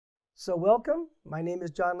So welcome. My name is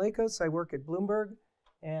John Lakos. I work at Bloomberg.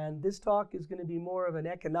 And this talk is going to be more of an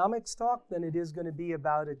economics talk than it is going to be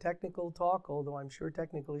about a technical talk, although I'm sure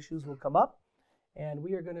technical issues will come up. And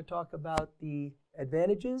we are going to talk about the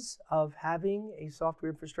advantages of having a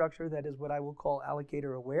software infrastructure that is what I will call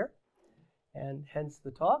allocator-aware, and hence the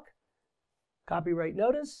talk. Copyright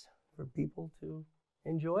notice for people to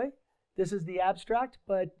enjoy. This is the abstract,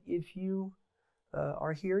 but if you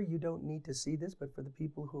are here, you don't need to see this, but for the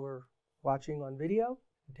people who are watching on video,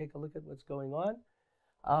 take a look at what's going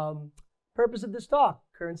on. Purpose of this talk,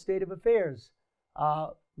 current state of affairs.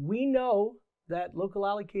 We know that local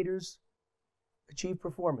allocators achieve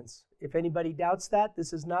performance. If anybody doubts that,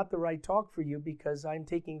 this is not the right talk for you because I'm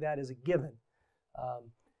taking that as a given.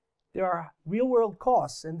 There are real-world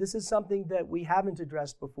costs, and this is something that we haven't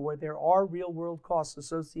addressed before. There are real-world costs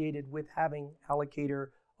associated with having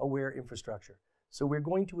allocator-aware infrastructure. So we're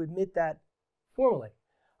going to admit that formally.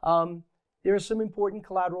 There are some important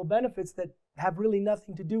collateral benefits that have really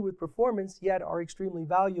nothing to do with performance, yet are extremely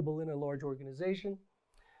valuable in a large organization.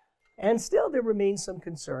 And still there remain some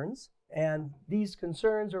concerns, and these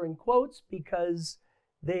concerns are in quotes because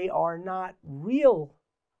they are not real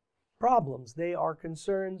problems. They are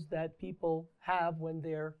concerns that people have when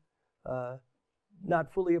they're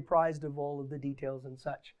not fully apprised of all of the details and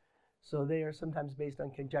such. So they are sometimes based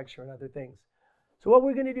on conjecture and other things. So what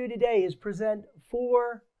we're going to do today is present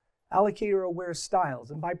 4 allocator-aware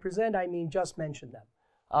styles. And by present, I mean just mention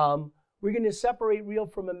them. We're going to separate real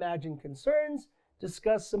from imagined concerns,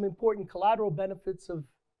 discuss some important collateral benefits of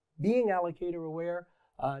being allocator-aware,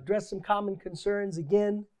 address some common concerns,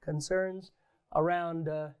 again, concerns around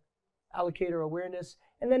allocator awareness,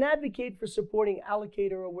 and then advocate for supporting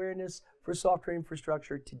allocator awareness for software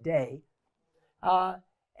infrastructure today,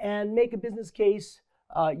 and make a business case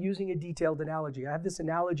using a detailed analogy. I have this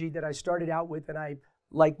analogy that I started out with and I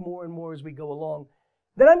like more and more as we go along.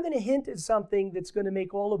 Then I'm going to hint at something that's going to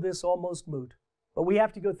make all of this almost moot, but we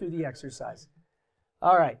have to go through the exercise.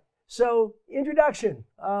 All right, so introduction.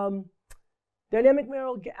 Dynamic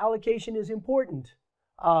allocation is important.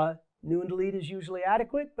 New and delete is usually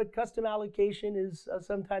adequate, but custom allocation is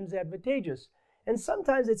sometimes advantageous. And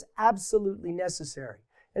sometimes it's absolutely necessary.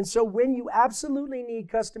 And so when you absolutely need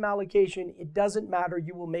custom allocation, it doesn't matter,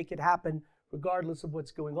 you will make it happen regardless of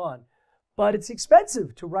what's going on. But it's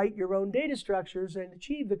expensive to write your own data structures and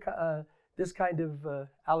achieve this kind of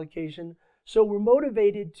allocation. So we're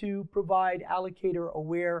motivated to provide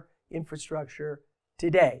allocator-aware infrastructure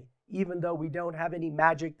today, even though we don't have any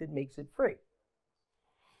magic that makes it free.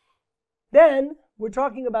 Then we're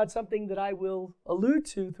talking about something that I will allude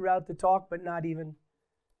to throughout the talk, but not even,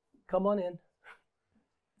 come on in.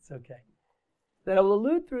 It's okay. That I will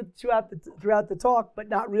allude throughout the talk, but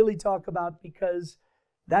not really talk about because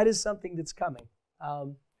that is something that's coming.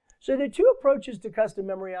 So there are 2 approaches to custom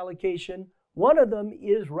memory allocation. One of them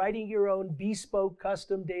is writing your own bespoke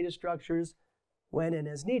custom data structures when and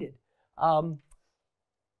as needed.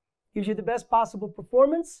 Gives you the best possible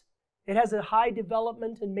performance. It has a high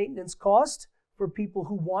development and maintenance cost for people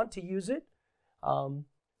who want to use it.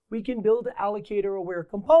 We can build allocator-aware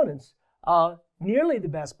components. Nearly the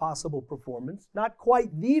best possible performance, not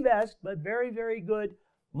quite the best, but very, very good,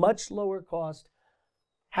 much lower cost,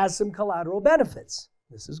 has some collateral benefits.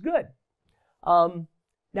 This is good. Now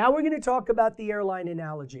we're going to talk about the airline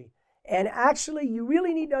analogy. And actually, you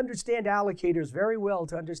really need to understand allocators very well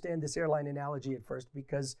to understand this airline analogy at first,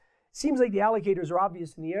 because it seems like the allocators are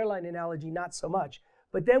obvious in the airline analogy, not so much.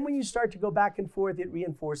 But then when you start to go back and forth, it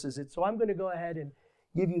reinforces it. So I'm going to go ahead and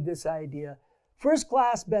give you this idea. First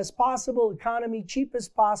class, best possible, economy,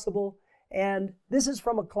 cheapest possible. And this is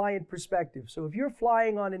from a client perspective. So if you're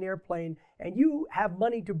flying on an airplane and you have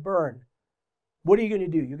money to burn, what are you going to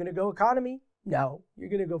do? You're going to go economy? No, you're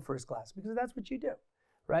going to go first class because that's what you do,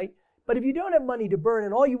 right? But if you don't have money to burn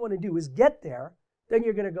and all you want to do is get there, then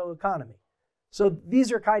you're going to go economy. So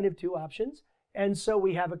these are kind of 2 options. And so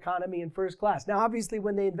we have economy and first class. Now, obviously,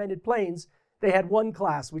 when they invented planes, they had 1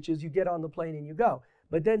 class, which is you get on the plane and you go.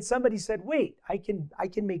 But then somebody said, wait, I can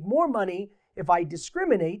make more money if I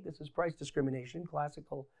discriminate. This is price discrimination,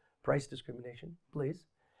 classical price discrimination, please.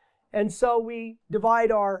 And so we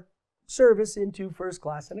divide our service into first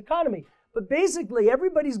class and economy. But basically,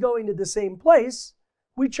 everybody's going to the same place.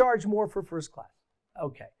 We charge more for first class.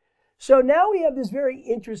 Okay. So now we have this very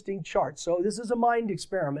interesting chart. So this is a mind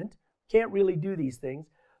experiment. Can't really do these things.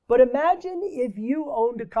 But imagine if you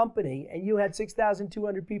owned a company and you had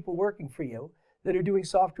 6,200 people working for you that are doing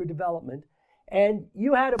software development, and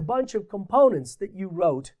you had a bunch of components that you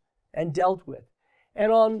wrote and dealt with.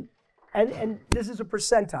 And this is a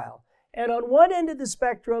percentile. And on one end of the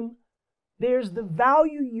spectrum, there's the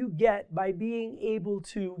value you get by being able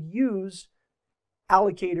to use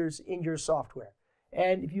allocators in your software.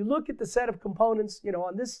 And if you look at the set of components,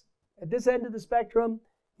 on this, at this end of the spectrum,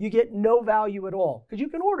 you get no value at all, because you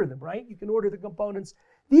can order them, right? You can order the components.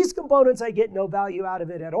 These components, I get no value out of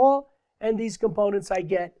it at all, and these components, I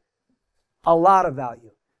get a lot of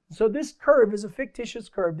value. So this curve is a fictitious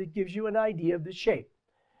curve that gives you an idea of the shape.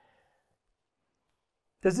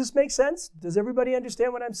 Does this make sense? Does everybody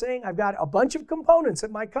understand what I'm saying? I've got a bunch of components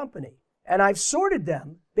at my company, and I've sorted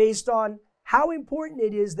them based on how important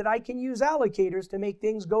it is that I can use allocators to make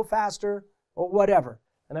things go faster or whatever.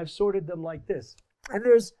 And I've sorted them like this. And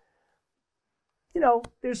there's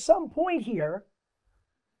some point here,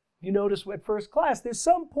 you notice at first class, there's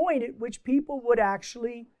some point at which people would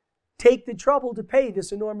actually take the trouble to pay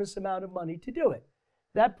this enormous amount of money to do it.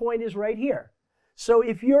 That point is right here. So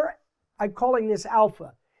if you're, I'm calling this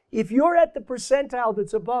alpha. If you're at the percentile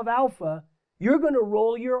that's above alpha, you're going to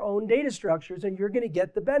roll your own data structures and you're going to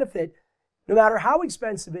get the benefit, no matter how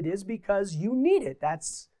expensive it is, because you need it.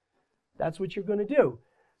 That's what you're going to do.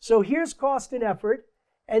 So here's cost and effort,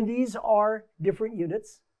 and these are different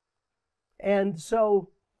units. And so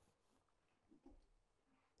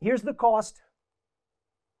here's the cost,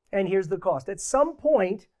 and here's the cost. At some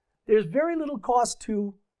point, there's very little cost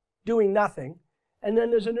to doing nothing, and then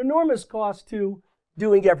there's an enormous cost to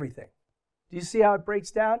doing everything. Do you see how it breaks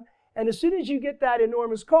down? And as soon as you get that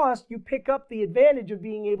enormous cost, you pick up the advantage of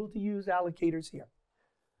being able to use allocators here.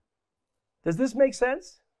 Does this make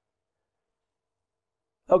sense?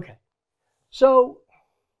 Okay. So,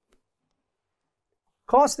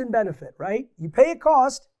 cost and benefit, right? You pay a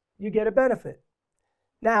cost, you get a benefit.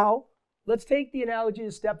 Now, let's take the analogy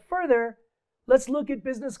a step further. Let's look at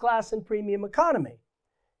business class and premium economy.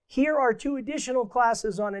 Here are two additional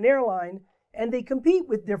classes on an airline, and they compete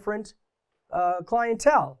with different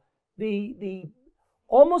clientele. The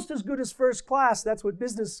almost as good as first class, that's what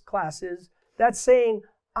business class is. That's saying,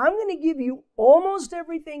 I'm going to give you almost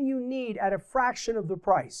everything you need at a fraction of the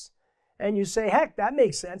price. And you say, heck, that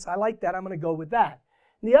makes sense. I like that. I'm going to go with that.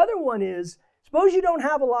 And the other one is, suppose you don't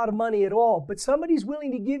have a lot of money at all, but somebody's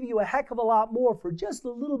willing to give you a heck of a lot more for just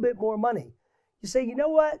a little bit more money. You say, you know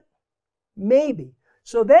what? Maybe.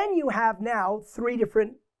 So then you have now three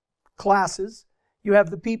different classes. You have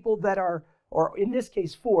the people that are, or in this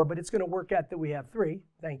case 4, but it's going to work out that we have 3.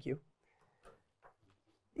 Thank you.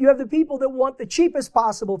 You have the people that want the cheapest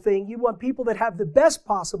possible thing. You want people that have the best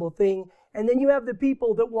possible thing. And then you have the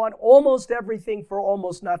people that want almost everything for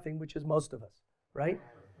almost nothing, which is most of us, right?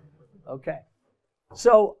 Okay.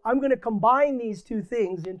 So I'm going to combine these two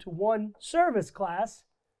things into one service class.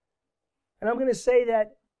 And I'm going to say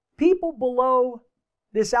that people below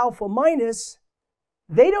this alpha minus,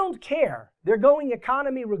 they don't care. They're going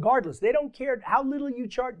economy regardless. They don't care how little you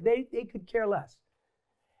charge. They could care less.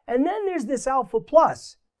 And then there's this alpha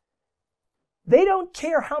plus. They don't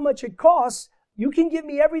care how much it costs. You can give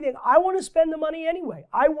me everything. I want to spend the money anyway.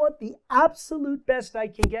 I want the absolute best I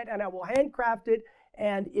can get, and I will handcraft it,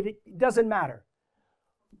 and it doesn't matter.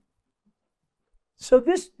 So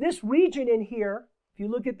this region in here, if you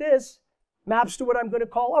look at this, maps to what I'm going to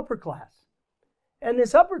call upper class. And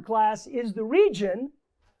this upper class is the region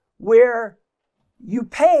where you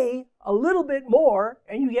pay a little bit more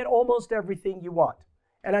and you get almost everything you want.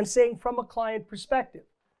 And I'm saying from a client perspective.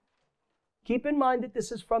 Keep in mind that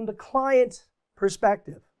this is from the client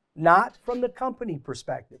perspective, not from the company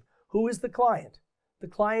perspective. Who is the client? The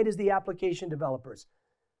client is the application developers.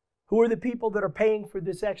 Who are the people that are paying for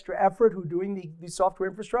this extra effort, who are doing the software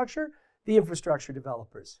infrastructure? The infrastructure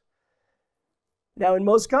developers. Now, in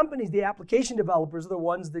most companies, the application developers are the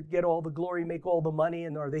ones that get all the glory, make all the money,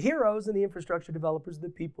 and are the heroes, and the infrastructure developers are the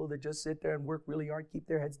people that just sit there and work really hard, keep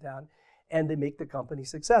their heads down, and they make the company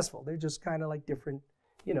successful. They're just kind of like different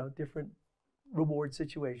reward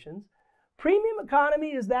situations. Premium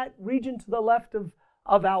economy is that region to the left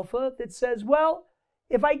of alpha that says, well,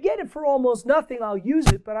 if I get it for almost nothing, I'll use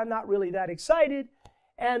it, but I'm not really that excited.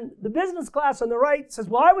 And the business class on the right says,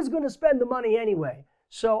 well, I was going to spend the money anyway,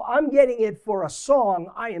 so I'm getting it for a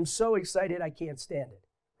song. I am so excited I can't stand it,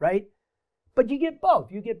 right? But you get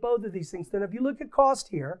both. You get both of these things. Then if you look at cost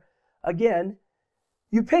here, again,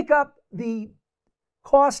 you pick up the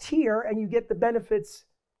cost here and you get the benefits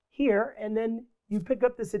here, and then you pick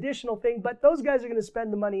up this additional thing, but those guys are going to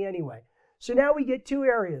spend the money anyway. So now we get two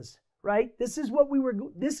areas, right? This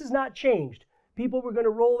is not changed. People were going to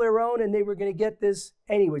roll their own and they were going to get this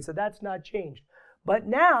anyway, so that's not changed. But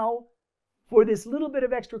now, for this little bit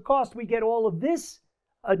of extra cost, we get all of this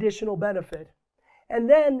additional benefit. And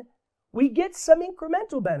then we get some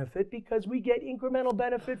incremental benefit because we get incremental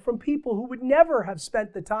benefit from people who would never have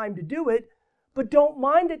spent the time to do it, but don't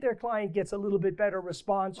mind that their client gets a little bit better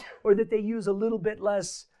response or that they use a little bit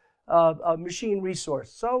less machine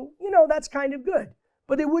resource. So, you know, that's kind of good.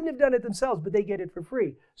 But they wouldn't have done it themselves, but they get it for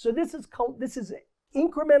free. So this is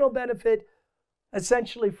incremental benefit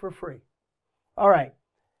essentially for free. All right.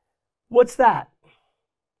 What's that?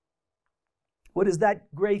 What is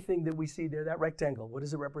that gray thing that we see there, that rectangle? What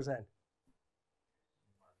does it represent?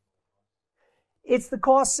 It's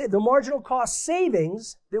the marginal cost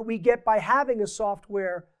savings that we get by having a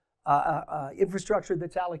software infrastructure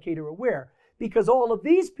that's allocator aware. Because all of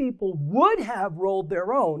these people would have rolled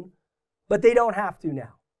their own, but they don't have to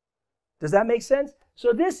now. Does that make sense?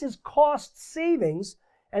 So this is cost savings,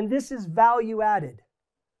 and this is value added.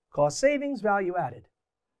 Cost savings, value added.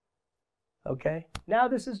 Okay, now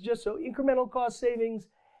this is just so incremental cost savings.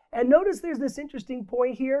 And notice there's this interesting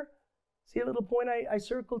point here. See a little point I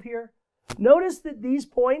circled here? Notice that these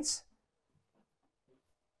points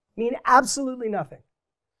mean absolutely nothing.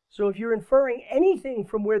 So if you're inferring anything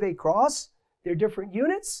from where they cross, they're different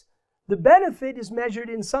units. The benefit is measured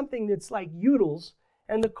in something that's like utils,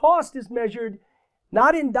 and the cost is measured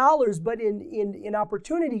not in dollars, but in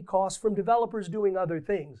opportunity costs from developers doing other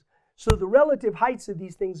things. So the relative heights of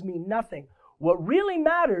these things mean nothing. What really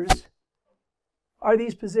matters are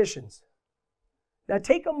these positions. Now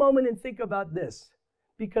take a moment and think about this,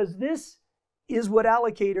 because this is what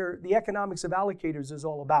the economics of allocators is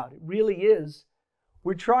all about. It really is.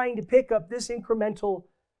 We're trying to pick up this incremental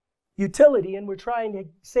utility, and we're trying to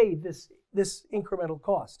save this incremental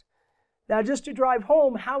cost. Now, just to drive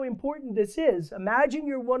home how important this is, imagine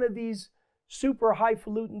you're one of these super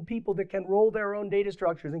highfalutin people that can roll their own data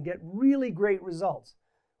structures and get really great results,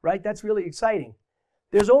 right? That's really exciting.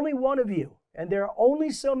 There's only one of you, and there are only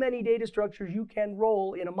so many data structures you can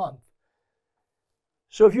roll in a month.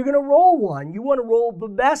 So if you're going to roll one, you want to roll the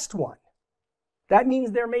best one. That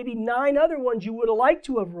means there may be 9 other ones you would have liked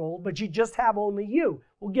to have rolled, but you just have only you.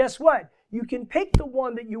 Well, guess what? You can pick the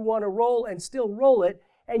one that you want to roll and still roll it,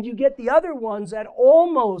 and you get the other ones at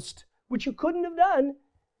almost, which you couldn't have done,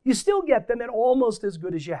 you still get them at almost as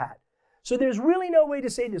good as you had. So there's really no way to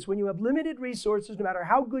say this. When you have limited resources, no matter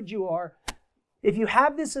how good you are, if you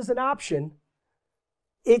have this as an option,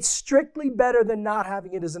 it's strictly better than not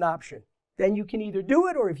having it as an option. Then you can either do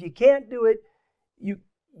it, or if you can't do it,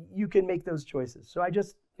 you can make those choices. So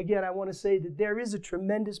again, I want to say that there is a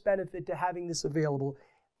tremendous benefit to having this available,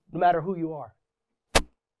 no matter who you are.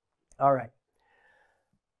 All right.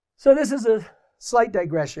 So this is a slight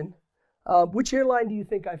digression. Which airline do you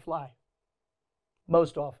think I fly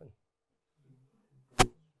most often?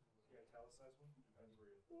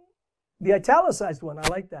 The italicized one. I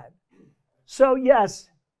like that. So yes,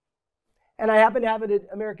 and I happen to have an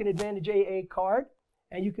American Advantage AA card,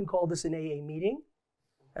 and you can call this an AA meeting.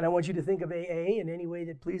 And I want you to think of AA in any way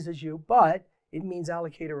that pleases you, but it means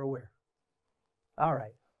allocator aware. All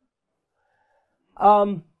right.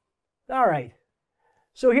 All right.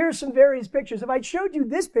 So here's some various pictures. If I showed you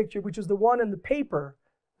this picture, which is the one in the paper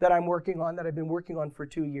that I'm working on, that I've been working on for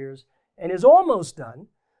 2 years, and is almost done,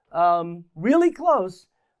 really close,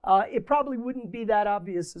 it probably wouldn't be that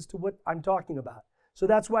obvious as to what I'm talking about. So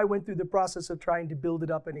that's why I went through the process of trying to build it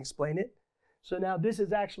up and explain it. So now this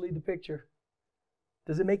is actually the picture.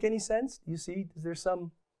 Does it make any sense? Do you see? There's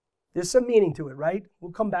some meaning to it, right?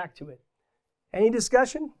 We'll come back to it. Any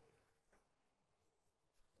discussion?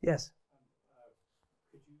 Yes?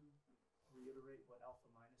 Could you reiterate what alpha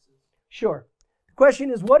minus is? Sure. The question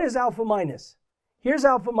is, what is alpha minus? Here's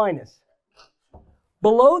alpha minus.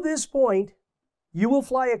 Below this point, you will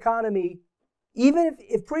fly economy, even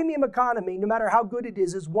if premium economy, no matter how good it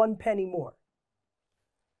is 1 penny more.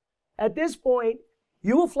 At this point,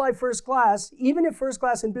 you will fly first class, even if first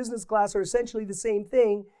class and business class are essentially the same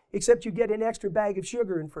thing, except you get an extra bag of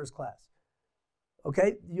sugar in first class.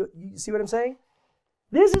 Okay? You see what I'm saying?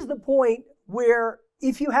 This is the point where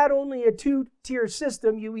if you had only a 2-tier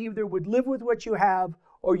system, you either would live with what you have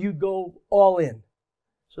or you'd go all in.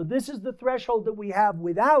 So this is the threshold that we have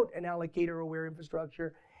without an allocator-aware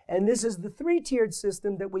infrastructure, and this is the 3-tiered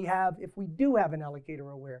system that we have if we do have an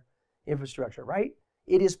allocator-aware infrastructure, right?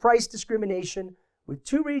 It is price discrimination with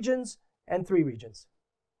 2 regions and 3 regions.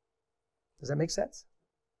 Does that make sense?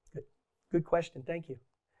 Good. Good question. Thank you.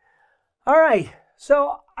 All right.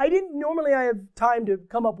 So I have time to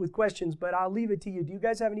come up with questions, but I'll leave it to you. Do you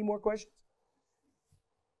guys have any more questions?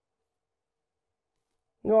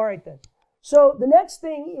 No, all right then. So the next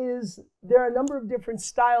thing is there are a number of different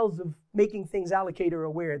styles of making things allocator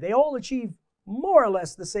aware. They all achieve more or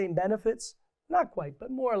less the same benefits. Not quite,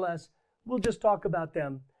 but more or less. We'll just talk about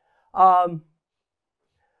them.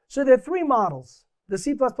 So there are 3 models. The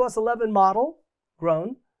C++ 11 model,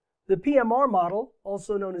 grown. the PMR model,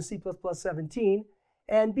 also known as C++17,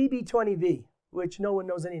 and BB20V, which no one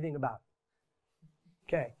knows anything about.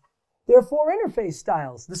 Okay. There are 4 interface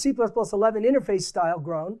styles. The C++11 interface style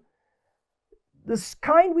grown. The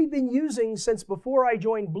kind we've been using since before I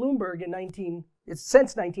joined Bloomberg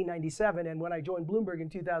since 1997, and when I joined Bloomberg in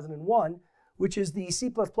 2001, which is the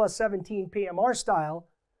C++17 PMR style.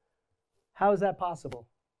 How is that possible?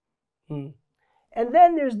 And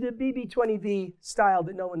then there's the BB20V style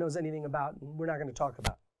that no one knows anything about, and we're not going to talk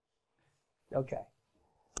about. Okay.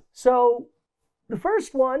 So the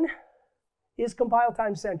first one is compile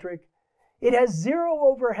time centric. It has 0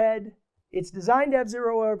 overhead. It's designed to have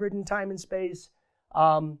 0 overhead in time and space.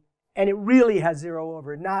 And it really has 0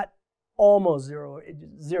 overhead, not almost 0,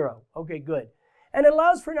 0. Okay, good. And it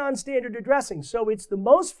allows for non-standard addressing. So it's the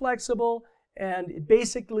most flexible, and it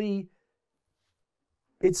basically,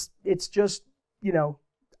 it's just, you know,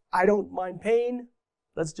 I don't mind pain.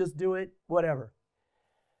 Let's just do it, whatever.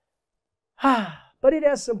 But it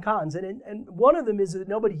has some cons, and one of them is that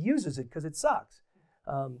nobody uses it because it sucks.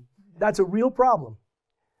 That's a real problem.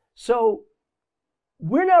 So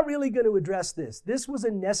we're not really going to address this. This was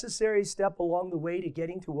a necessary step along the way to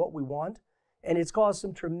getting to what we want, and it's caused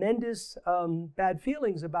some tremendous bad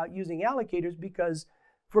feelings about using allocators because,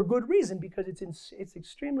 for good reason, because it's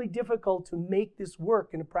extremely difficult to make this work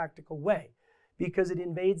in a practical way because it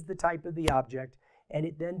invades the type of the object, and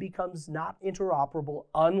it then becomes not interoperable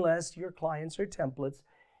unless your clients are templates.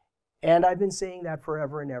 And I've been saying that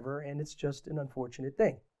forever and ever, and it's just an unfortunate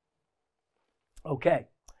thing. Okay.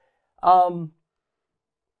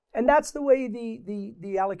 And that's the way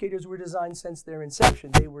the allocators were designed since their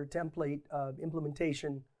inception. They were template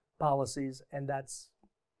implementation policies, and that's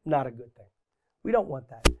not a good thing. We don't want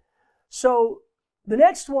that. So the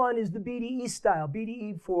next one is the BDE style.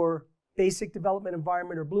 BDE for Basic Development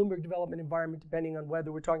Environment or Bloomberg Development Environment, depending on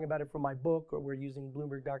whether we're talking about it from my book or we're using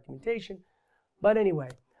Bloomberg documentation. But anyway,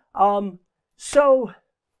 so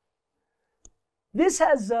this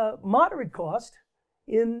has a moderate cost,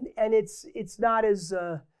 and it's not as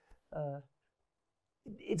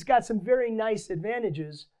it's got some very nice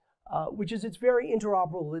advantages, which is it's very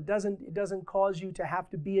interoperable. It doesn't cause you to have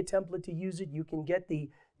to be a template to use it. You can get the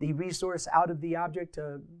resource out of the object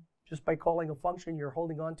just by calling a function. You're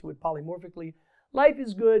holding on to it polymorphically. Life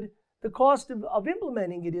is good. The cost of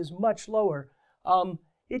implementing it is much lower.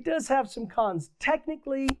 It does have some cons.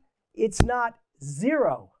 Technically, it's not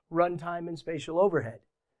 0 runtime and spatial overhead,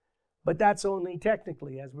 but that's only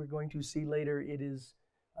technically. As we're going to see later, it is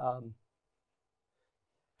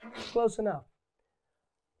close enough.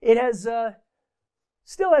 It has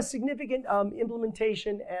still has significant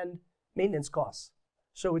implementation and maintenance costs.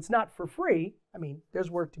 So it's not for free. I mean,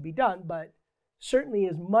 there's work to be done, but certainly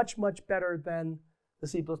is much, much better than the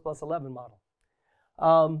C++11 model.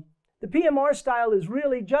 The PMR style is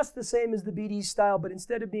really just the same as the BD style, but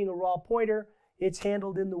instead of being a raw pointer, it's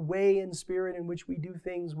handled in the way and spirit in which we do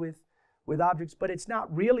things with objects, but it's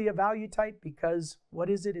not really a value type because what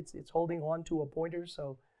is it? It's holding on to a pointer,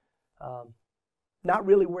 so not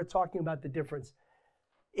really worth talking about the difference.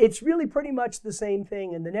 It's really pretty much the same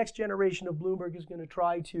thing, and the next generation of Bloomberg is going to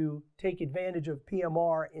try to take advantage of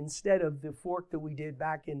PMR instead of the fork that we did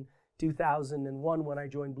back in 2001 when I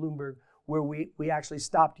joined Bloomberg, where we actually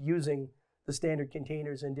stopped using the standard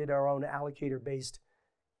containers and did our own allocator-based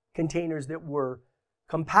containers that were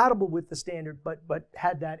compatible with the standard, but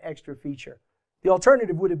had that extra feature. The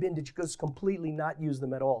alternative would have been to just completely not use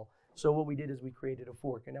them at all. So what we did is we created a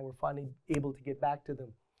fork, and now we're finally able to get back to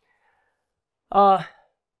them.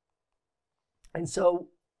 And so,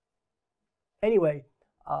 anyway,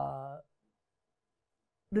 the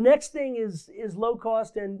next thing is low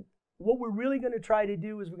cost, and what we're really going to try to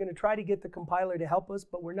do is we're going to try to get the compiler to help us,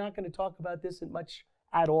 but we're not going to talk about this much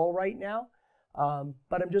at all right now.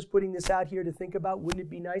 But I'm just putting this out here to think about, wouldn't it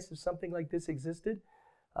be nice if something like this existed?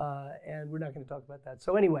 And we're not going to talk about that.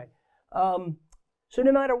 So anyway, so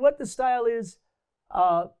no matter what the style is,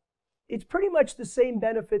 it's pretty much the same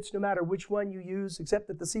benefits no matter which one you use, except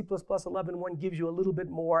that the C++11 one gives you a little bit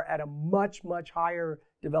more at a much, much higher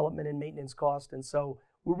development and maintenance cost. And so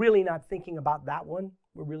we're really not thinking about that one.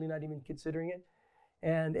 We're really not even considering it.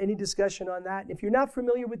 And any discussion on that? If you're not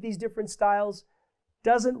familiar with these different styles,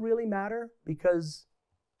 doesn't really matter because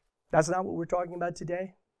that's not what we're talking about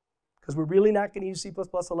today. Because we're really not going to use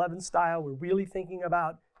C++11 style. We're really thinking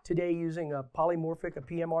about today using a polymorphic, a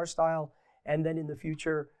PMR style, and then in the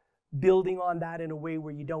future, building on that in a way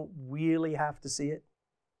where you don't really have to see it.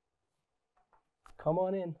 Come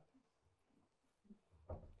on in.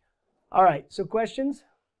 All right, so questions?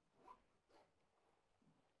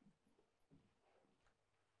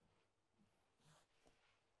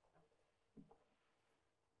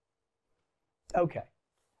 Okay.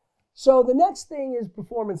 So the next thing is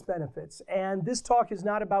performance benefits. And this talk is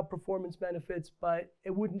not about performance benefits, but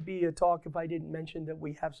it wouldn't be a talk if I didn't mention that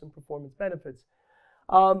we have some performance benefits.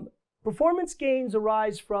 Performance gains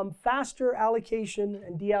arise from faster allocation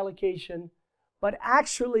and deallocation, but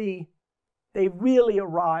actually they really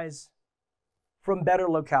arise from better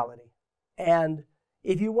locality. And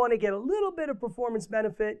if you want to get a little bit of performance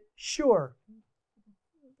benefit, sure,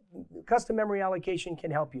 custom memory allocation can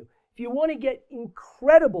help you. If you want to get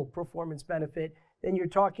incredible performance benefit, then you're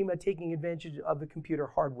talking about taking advantage of the computer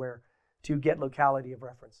hardware to get locality of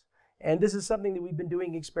reference. And this is something that we've been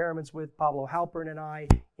doing experiments with. Pablo Halpern and I,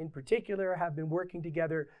 in particular, have been working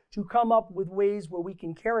together to come up with ways where we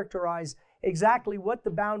can characterize exactly what the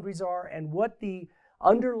boundaries are and what the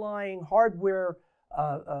underlying hardware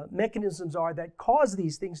mechanisms are that cause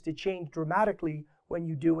these things to change dramatically when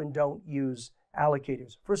you do and don't use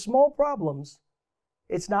allocators. For small problems,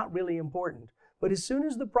 it's not really important. But as soon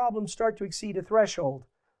as the problems start to exceed a threshold,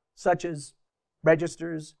 such as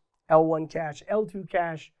registers, L1 cache, L2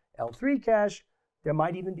 cache, L3 cache, there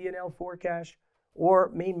might even be an L4 cache,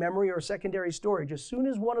 or main memory or secondary storage. As soon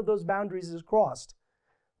as one of those boundaries is crossed,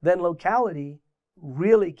 then locality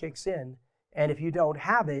really kicks in. And if you don't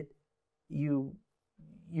have it, you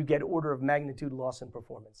get order of magnitude loss in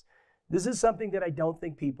performance. This is something that I don't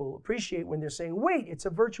think people appreciate when they're saying, wait, it's a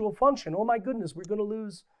virtual function. Oh my goodness, we're going to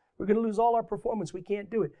lose all our performance. We can't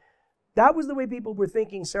do it. That was the way people were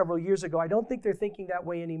thinking several years ago. I don't think they're thinking that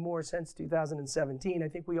way anymore since 2017. I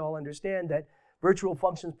think we all understand that virtual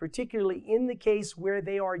functions, particularly in the case where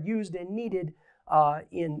they are used and needed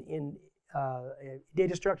in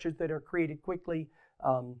data structures that are created quickly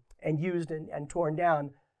and used and torn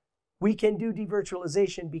down, we can do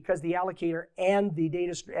devirtualization because the allocator and the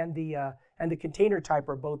the container type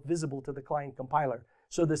are both visible to the client compiler.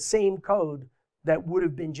 So the same code that would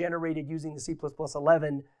have been generated using the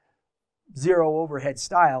C++11 zero overhead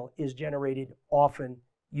style is generated often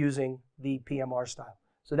using the PMR style.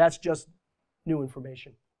 So that's just new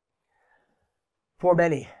information for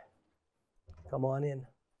many. Come on in.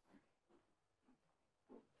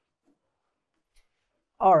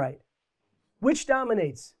 All right. Which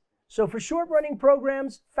dominates? So for short-running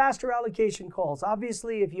programs, faster allocation calls.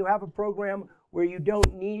 Obviously, if you have a program where you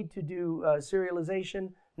don't need to do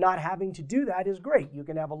serialization, not having to do that is great. You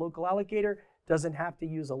can have a local allocator, doesn't have to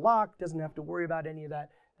use a lock, doesn't have to worry about any of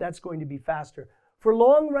that. That's going to be faster. For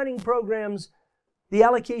long-running programs, the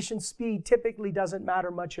allocation speed typically doesn't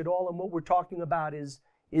matter much at all, and what we're talking about is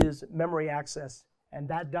memory access, and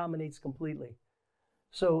that dominates completely.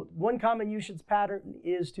 So one common usage pattern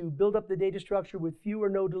is to build up the data structure with few or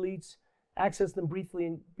no deletes, access them briefly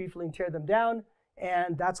and tear them down,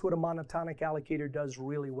 and that's what a monotonic allocator does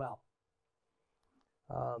really well.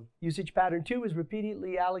 Usage pattern 2 is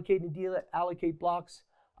repeatedly allocate and deallocate blocks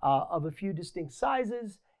of a few distinct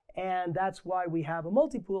sizes, and that's why we have a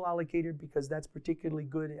multi-pool allocator, because that's particularly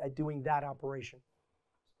good at doing that operation.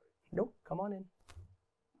 Nope, come on in.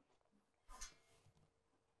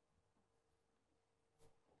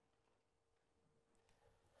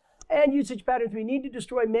 And usage pattern 3, need to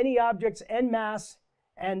destroy many objects en masse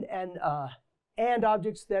and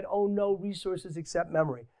objects that own no resources except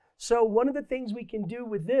memory. So one of the things we can do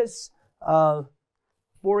with this,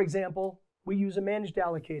 for example, we use a managed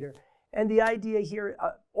allocator. And the idea here,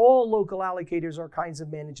 all local allocators are kinds of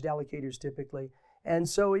managed allocators typically. And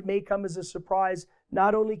so it may come as a surprise,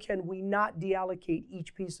 not only can we not deallocate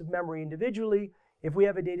each piece of memory individually, if we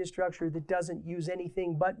have a data structure that doesn't use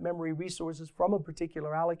anything but memory resources from a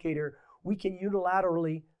particular allocator, we can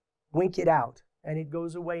unilaterally wink it out, and it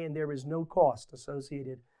goes away, and there is no cost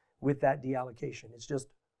associated with that deallocation. It's just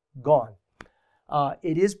gone.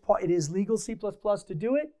 It is legal C++ to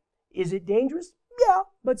do it. Is it dangerous? Yeah,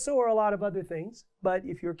 but so are a lot of other things. But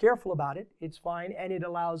if you're careful about it, it's fine, and it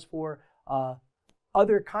allows for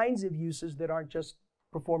other kinds of uses that aren't just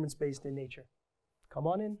performance-based in nature. Come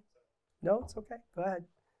on in. No, it's okay. Go ahead.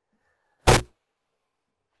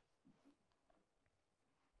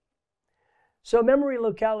 So memory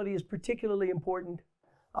locality is particularly important.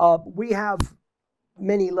 We have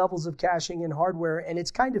many levels of caching in hardware, and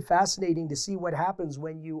it's kind of fascinating to see what happens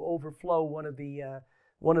when you overflow one of the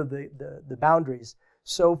boundaries.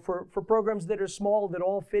 So for programs that are small, that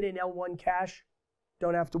all fit in L1 cache,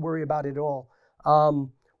 don't have to worry about it at all.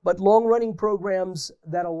 But long-running programs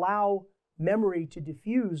that allow memory to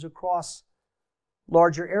diffuse across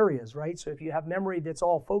larger areas, right? So if you have memory that's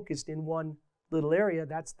all focused in one little area,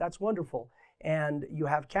 that's wonderful. And you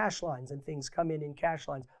have cache lines, and things come in cache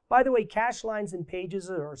lines. By the way, cache lines in pages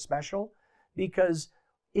are special because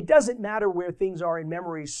it doesn't matter where things are in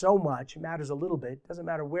memory so much. It matters a little bit. It doesn't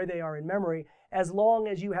matter where they are in memory as long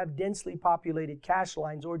as you have densely populated cache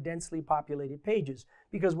lines or densely populated pages.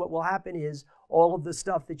 Because what will happen is all of the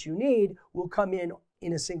stuff that you need will come in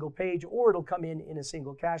a single page, or it'll come in a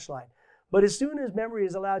single cache line. But as soon as memory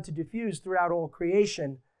is allowed to diffuse throughout all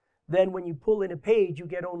creation, then when you pull in a page, you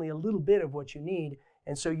get only a little bit of what you need.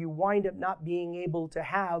 And so you wind up not being able to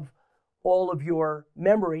have all of your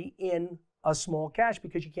memory in a small cache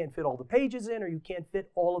because you can't fit all the pages in, or you can't fit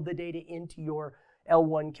all of the data into your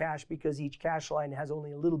L1 cache because each cache line has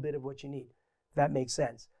only a little bit of what you need. If that makes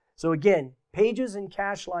sense. So again, pages and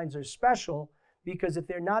cache lines are special because if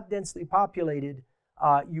they're not densely populated,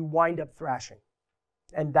 you wind up thrashing.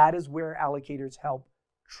 And that is where allocators help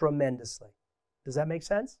tremendously. Does that make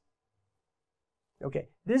sense? Okay,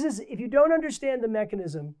 this is, if you don't understand the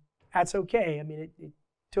mechanism, that's okay. I mean, it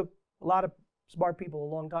took a lot of smart people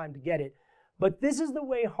a long time to get it. But this is the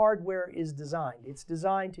way hardware is designed. It's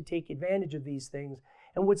designed to take advantage of these things.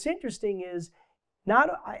 And what's interesting is,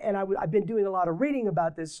 I've been doing a lot of reading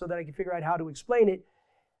about this so that I can figure out how to explain it.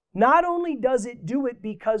 Not only does it do it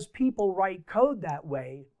because people write code that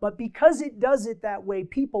way, but because it does it that way,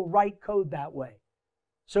 people write code that way.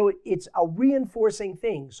 So it's a reinforcing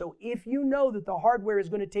thing. So if you know that the hardware is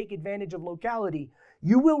going to take advantage of locality,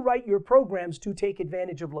 you will write your programs to take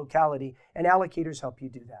advantage of locality, and allocators help you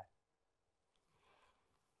do that.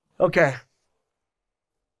 Okay.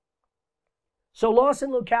 So loss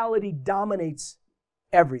in locality dominates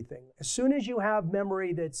everything. As soon as you have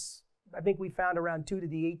memory that's, I think we found around 2 to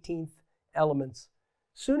the 18th elements,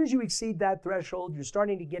 as soon as you exceed that threshold, you're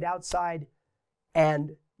starting to get outside,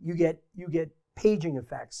 and you get paging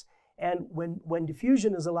effects. And when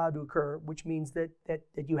diffusion is allowed to occur, which means that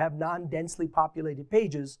you have non-densely populated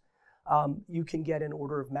pages, you can get an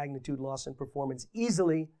order of magnitude loss in performance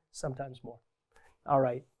easily, sometimes more. All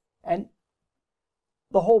right. And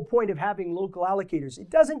the whole point of having local allocators,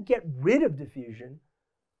 it doesn't get rid of diffusion,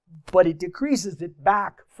 but it decreases it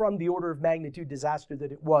back from the order of magnitude disaster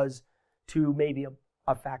that it was to maybe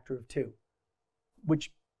a factor of 2,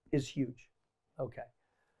 which is huge. Okay.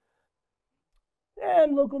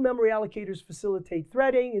 And local memory allocators facilitate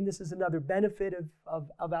threading, and this is another benefit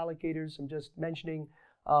of allocators. I'm just mentioning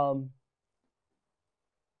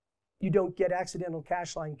you don't get accidental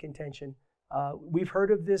cache line contention. We've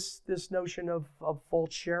heard of this notion of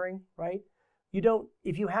fault sharing, right? You don't,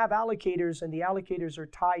 if you have allocators and the allocators are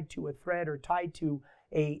tied to a thread or tied to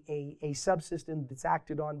a subsystem that's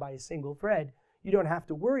acted on by a single thread, you don't have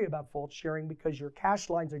to worry about fault sharing because your cache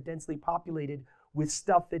lines are densely populated with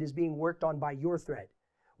stuff that is being worked on by your thread.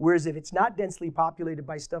 Whereas if it's not densely populated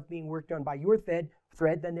by stuff being worked on by your thread,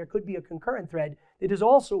 then there could be a concurrent thread that is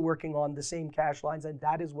also working on the same cache lines, and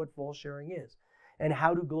that is what fault sharing is. And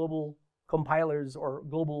how do global compilers or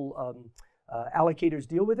global allocators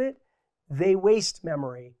deal with it? They waste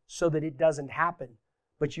memory so that it doesn't happen,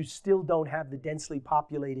 but you still don't have the densely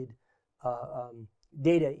populated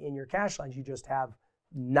data in your cache lines. You just have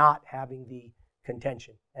not having the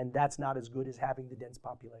contention, and that's not as good as having the dense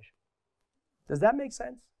population. Does that make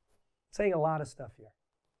sense? I'm saying a lot of stuff here.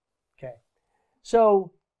 Okay,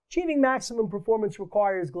 so achieving maximum performance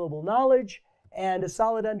requires global knowledge and a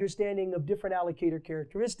solid understanding of different allocator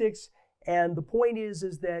characteristics. And the point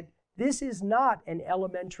is that this is not an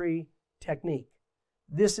elementary technique.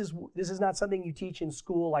 This is not something you teach in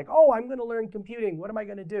school like, oh, I'm going to learn computing. What am I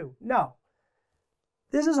going to do? No.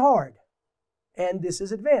 This is hard. And this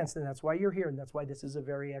is advanced, and that's why you're here, and that's why this is a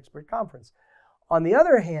very expert conference. On the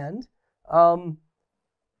other hand,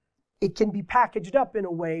 it can be packaged up in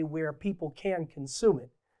a way where people can consume it.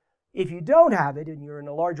 If you don't have it, and you're in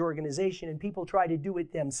a large organization, and people try to do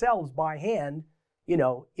it themselves by hand, you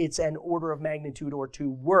know, it's an order of magnitude or 2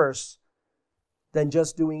 worse than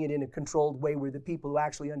just doing it in a controlled way where the people who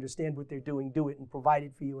actually understand what they're doing do it and provide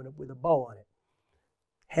it for you with a bow on it.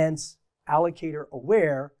 Hence,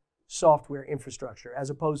 allocator-aware software infrastructure, as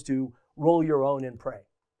opposed to roll your own and pray.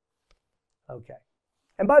 Okay.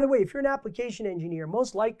 And by the way, if you're an application engineer,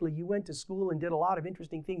 most likely you went to school and did a lot of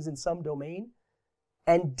interesting things in some domain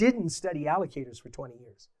and didn't study allocators for 20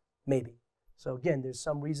 years, maybe. So again, there's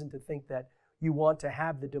some reason to think that you want to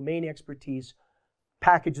have the domain expertise,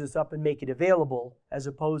 package this up and make it available, as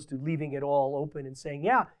opposed to leaving it all open and saying,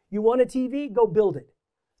 yeah, you want a TV? Go build it.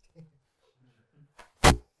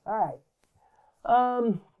 All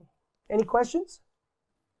right. Any questions?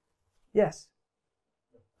 Yes.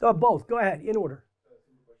 Both. Go ahead, in order.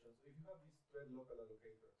 Simple questions. If you have these thread local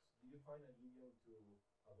allocators, do you find an idiom to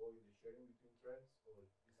avoid the sharing between threads, or is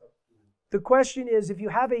up to? The question is, if you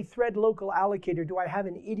have a thread local allocator, do I have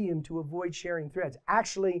an idiom to avoid sharing threads?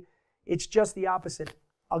 Actually, it's just the opposite.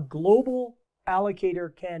 a global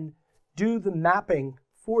allocator can do the mapping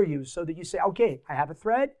for you so that you say, okay, I have a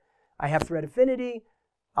thread, I have thread affinity,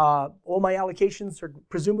 all my allocations are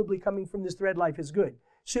presumably coming from this thread, life is good.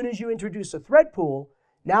 As soon as you introduce a thread pool,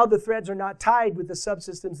 now the threads are not tied with the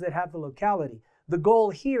subsystems that have the locality. The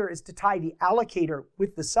goal here is to tie the allocator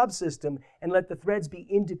with the subsystem and let the threads be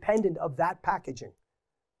independent of that packaging.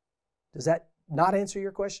 Does that not answer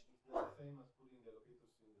your question?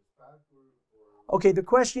 Okay, the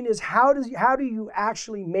question is how do you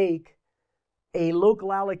actually make a local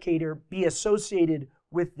allocator be associated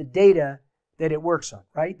with the data that it works on,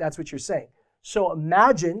 right? That's what you're saying. So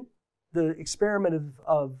imagine the experiment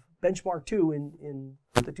of benchmark 2 in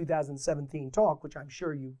the 2017 talk, which I'm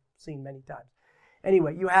sure you've seen many times.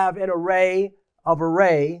 Anyway, you have an array of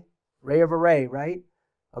array, right?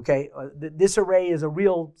 Okay, this array is a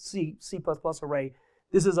real C++ array.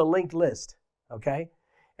 This is a linked list, okay?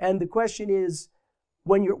 And the question is,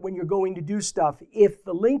 when you're going to do stuff, if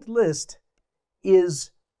the linked list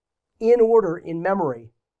is in order in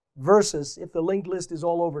memory versus if the linked list is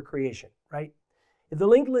all over creation, right? If the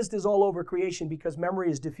linked list is all over creation because memory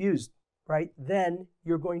is diffused, right, then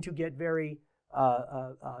you're going to get very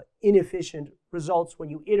inefficient results when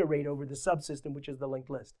you iterate over the subsystem, which is the linked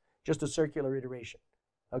list, just a circular iteration,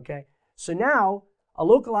 okay? So now, a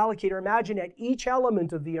local allocator, imagine at each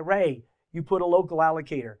element of the array, you put a local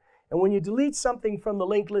allocator. And when you delete something from the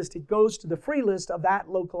linked list, it goes to the free list of that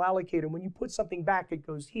local allocator. When you put something back, it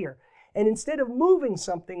goes here. And instead of moving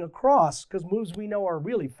something across, because moves we know are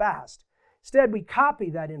really fast, instead we copy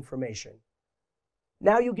that information.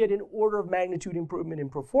 Now you get an order of magnitude improvement in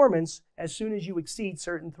performance as soon as you exceed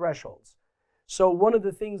certain thresholds. So one of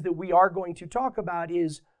the things that we are going to talk about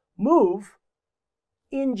is move,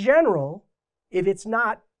 in general, if it's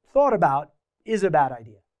not thought about, is a bad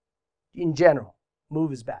idea. In general,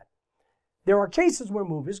 move is bad. There are cases where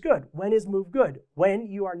move is good. When is move good? When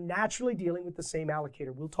you are naturally dealing with the same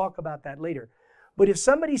allocator. We'll talk about that later. But if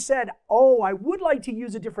somebody said, oh, I would like to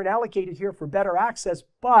use a different allocator here for better access,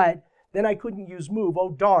 but then I couldn't use move,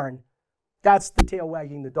 oh darn, that's the tail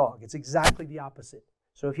wagging the dog. It's exactly the opposite.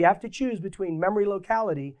 So if you have to choose between memory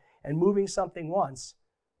locality and moving something once,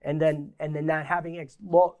 and then not having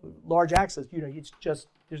large access, it's just,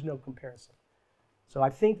 there's no comparison. So I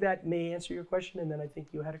think that may answer your question, and then I think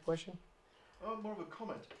you had a question? More of a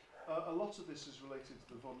comment. A lot of this is related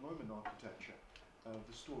to the von Neumann architecture,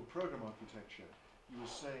 the stored program architecture. You were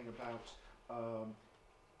saying about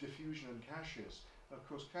diffusion and caches. Of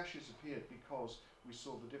course, caches appeared because we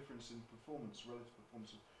saw the difference in performance, relative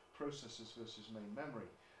performance of processors versus main memory,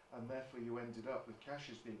 and therefore you ended up with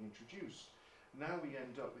caches being introduced. Now we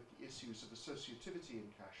end up with the issues of associativity in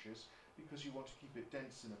caches because you want to keep it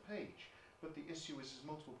dense in a page. But the issue is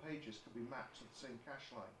multiple pages could be mapped to the same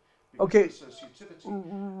cache line. Okay. Associativity.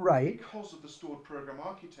 Right. Because of the stored program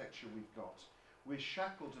architecture we've got, we're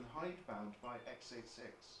shackled and hidebound by x86.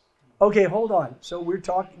 Okay, hold on. So we're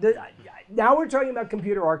talking now. We're talking about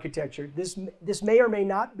computer architecture. This may or may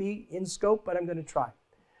not be in scope, but I'm going to try.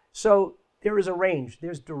 So there is a range.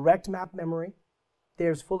 There's direct map memory,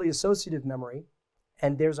 there's fully associative memory,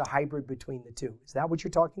 and there's a hybrid between the two. Is that what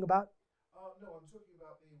you're talking about? No, I'm talking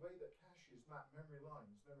about the way that caches map memory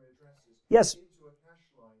lines, memory addresses, yes, into a cache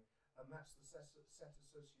line, and that's the set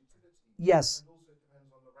associativity. Yes. And also it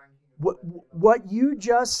depends on the ranking of what you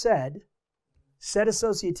just said, set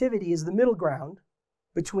associativity, is the middle ground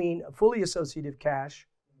between a fully associative cache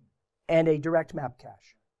and a direct map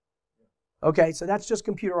cache. Okay, so that's just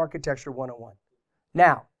computer architecture 101.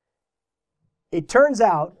 Now, it turns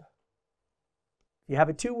out you have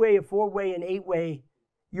a 2-way, a 4-way, an 8-way,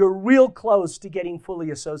 you're real close to getting fully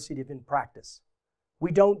associative in practice.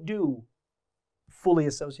 We don't do fully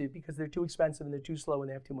associative because they're too expensive and they're too slow and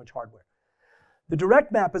they have too much hardware. The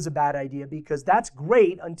direct map is a bad idea because that's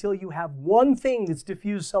great until you have one thing that's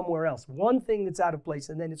diffused somewhere else, one thing that's out of place,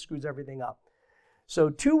 and then it screws everything up. So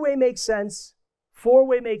 2-way makes sense,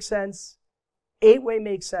 4-way makes sense, 8-way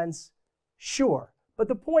makes sense, sure. But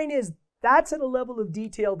the point is, that's at a level of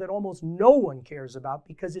detail that almost no one cares about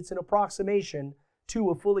because it's an approximation to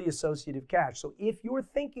a fully associative cache. So if you're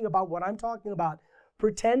thinking about what I'm talking about,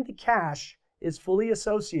 pretend the cache is fully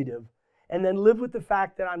associative and then live with the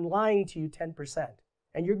fact that I'm lying to you 10%.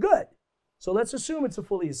 And you're good. So let's assume it's a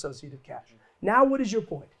fully associative cache. Now what is your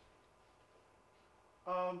point?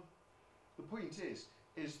 The point is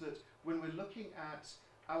that when we're looking at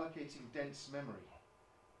allocating dense memory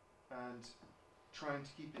and trying to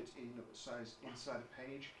keep it inside a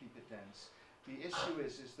page, keep it dense, the issue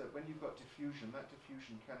is that when you've got diffusion, that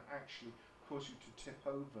diffusion can actually cause you to tip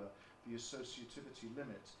over the associativity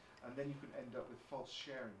limit, and then you can end up with false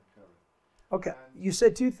sharing occurring. Okay, you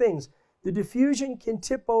said two things. The diffusion can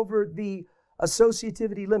tip over the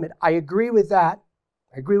associativity limit. I agree with that.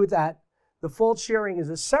 The fault sharing is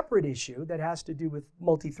a separate issue that has to do with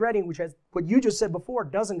multi-threading, which has what you just said before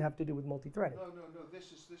doesn't have to do with multi-threading. No.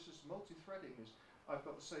 This is multi-threading. Is I've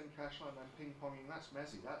got the same cache line. I'm ping-ponging. That's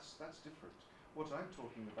messy. That's different. What I'm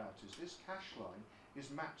talking about is this cache line is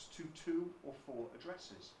mapped to 2 or 4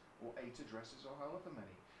 addresses, or 8 addresses, or however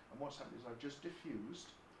many. And what's happened is I've just diffused,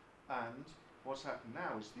 and what's happened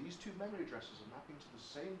now is these 2 memory addresses are mapping to the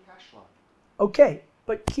same cache line. Okay,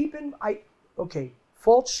 but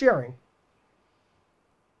fault sharing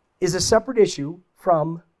is a separate issue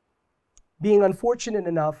from being unfortunate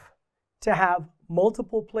enough to have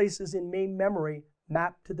multiple places in main memory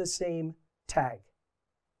mapped to the same tag.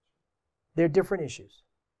 They're different issues.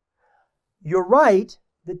 You're right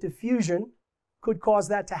that diffusion could cause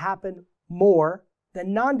that to happen more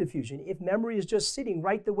than non-diffusion. If memory is just sitting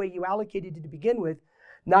right the way you allocated it to begin with,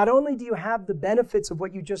 not only do you have the benefits of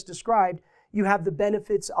what you just described, you have the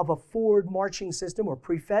benefits of a forward marching system or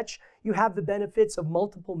prefetch. You have the benefits of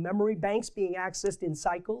multiple memory banks being accessed in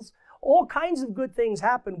cycles. All kinds of good things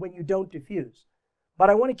happen when you don't diffuse. But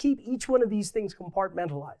I want to keep each one of these things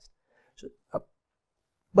compartmentalized.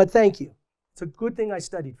 But thank you. It's a good thing I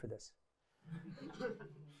studied for this.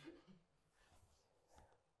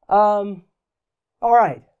 All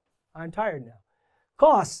right. I'm tired now.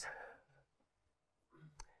 Costs.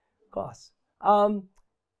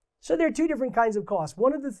 So there are 2 different kinds of costs.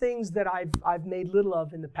 One of the things that I've made little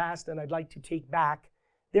of in the past and I'd like to take back,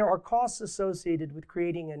 there are costs associated with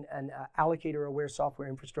creating an allocator-aware software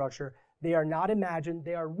infrastructure. They are not imagined,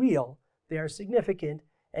 they are real, they are significant,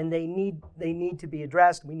 and they need to be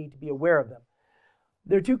addressed. We need to be aware of them.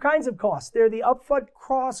 There are 2 kinds of costs. There are the upfront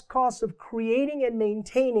costs of creating and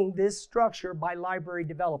maintaining this structure by library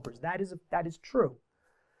developers. That is true.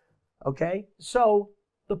 Okay? So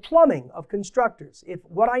the plumbing of constructors. If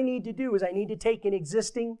what I need to do is I need to take an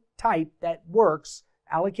existing type that works,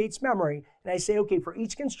 allocates memory, and I say, okay, for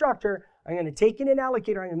each constructor, I'm going to take in an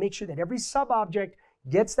allocator. I'm going to make sure that every sub-object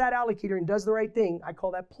gets that allocator and does the right thing. I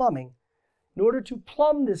call that plumbing. In order to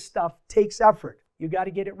plumb this stuff takes effort. You got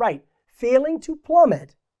to get it right. Failing to plumb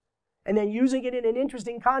it and then using it in an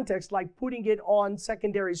interesting context like putting it on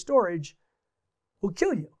secondary storage will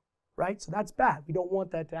kill you, right? So that's bad. We don't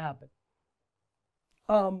want that to happen.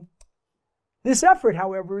 This effort,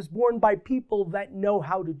 however, is borne by people that know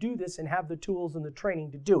how to do this and have the tools and the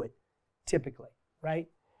training to do it, typically, right?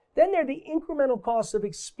 Then there are the incremental costs of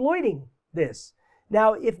exploiting this.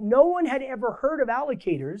 Now, if no one had ever heard of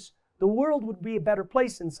allocators, the world would be a better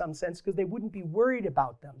place in some sense because they wouldn't be worried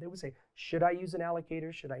about them. They would say, should I use an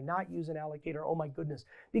allocator? Should I not use an allocator? Oh my goodness.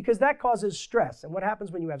 Because that causes stress. And what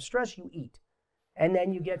happens when you have stress? You eat. And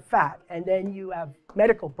then you get fat. And then you have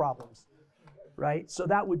medical problems, right? So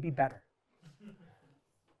that would be better.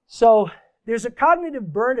 So there's a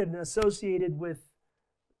cognitive burden associated with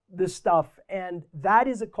this stuff, and that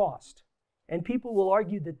is a cost. And people will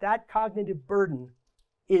argue that that cognitive burden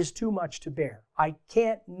is too much to bear. I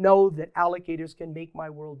can't know that allocators can make my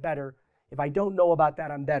world better. If I don't know about that,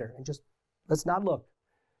 I'm better. And just, let's not look.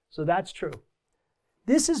 So that's true.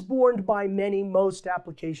 This is borne by most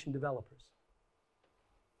application developers.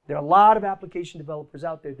 There are a lot of application developers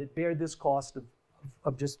out there that bear this cost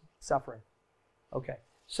of just suffering. Okay,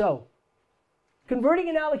 so converting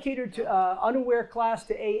an allocator to unaware class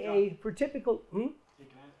to AA for typical... Hey,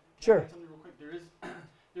 Sure. Can I add something real quick?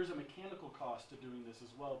 There's a mechanical cost to doing this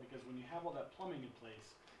as well, because when you have all that plumbing in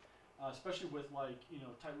place, especially with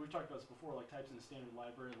we've talked about this before, like types in the standard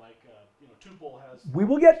library, tuple has. We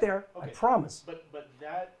will get there. Okay. I promise. But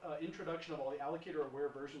that introduction of all the allocator-aware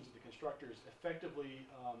versions of the constructors effectively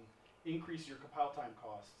increase your compile time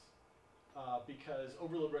costs, because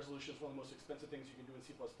overload resolution is one of the most expensive things you can do in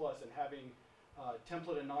C++, and having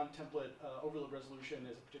template and non-template overload resolution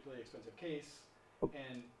is a particularly expensive case,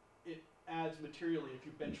 and it adds materially if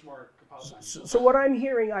you benchmark compile time. So what I'm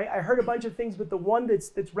hearing, I heard a bunch of things, but the one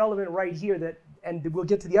that's relevant right here, and we'll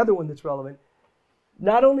get to the other one that's relevant,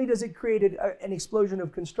 not only does it create an explosion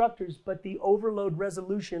of constructors, but the overload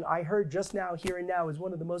resolution I heard just now, here and now, is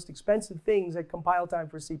one of the most expensive things at compile time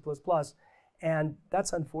for C++, and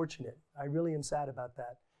that's unfortunate. I really am sad about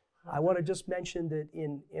that. I want to just mention that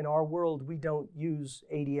in our world, we don't use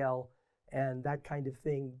ADL and that kind of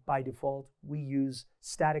thing by default. We use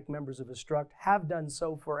static members of a struct, have done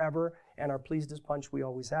so forever, and are pleased as punch. We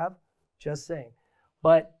always have. Just saying.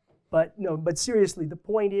 But seriously, the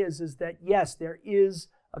point is that yes, there is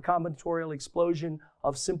a combinatorial explosion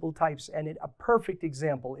of simple types, and a perfect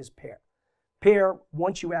example is pair. Pair,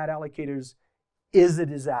 once you add allocators, is a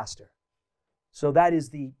disaster. So that is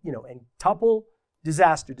the, and tuple,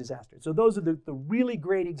 disaster, disaster. So those are the really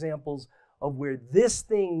great examples of where this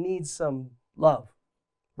thing needs some love,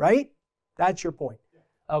 right? That's your point.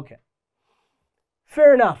 Okay.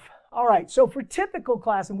 Fair enough. All right, so for typical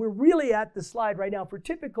class, and we're really at the slide right now, for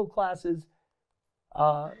typical classes,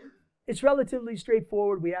 it's relatively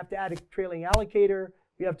straightforward. We have to add a trailing allocator.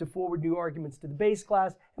 We have to forward new arguments to the base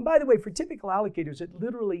class. And by the way, for typical allocators, it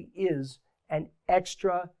literally is an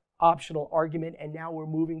extra optional argument. And now we're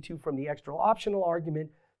moving from the extra optional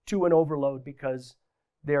argument to an overload because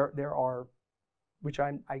there are, which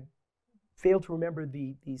I fail to remember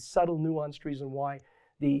the subtle nuanced reason why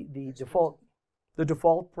the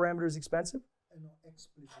default parameter is expensive? No,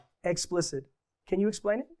 explicit. Explicit. Can you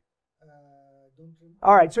explain it? Don't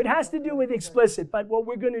All right, so it has to do with explicit, but what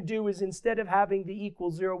we're going to do is instead of having the equal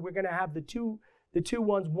 0, we're going to have the two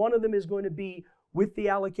ones. One of them is going to be with the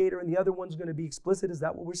allocator and the other one's going to be explicit. Is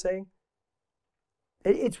that what we're saying?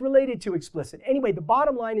 It's related to explicit. Anyway, the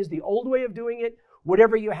bottom line is the old way of doing it.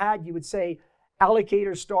 Whatever you had, you would say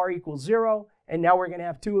allocator star equals 0, and now we're going to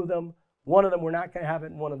have two of them. One of them we're not going to have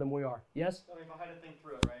it, and one of them we are. Yes? So if I had to think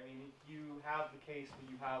through it, right? I mean, you have the case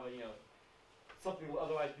where you have something will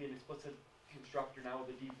otherwise be an explicit constructor now with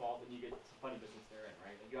the default, and you get some funny business therein,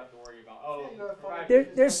 right? Like you have to worry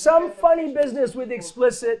about, There's some funny business with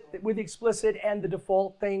explicit and the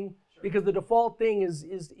default thing, because the default thing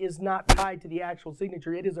is not tied to the actual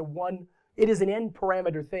signature. It is an end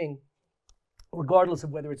parameter thing, regardless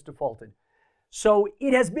of whether it's defaulted. So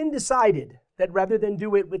it has been decided that rather than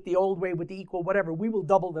do it with the old way, with the equal whatever, we will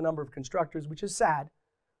double the number of constructors, which is sad,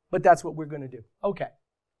 but that's what we're going to do. Okay.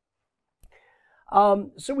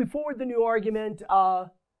 So we forward the new argument.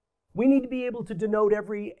 We need to be able to denote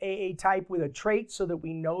every AA type with a trait so that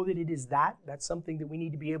we know that it is that. That's something that we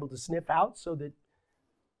need to be able to sniff out so that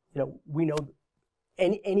we know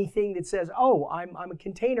anything that says, oh, I'm a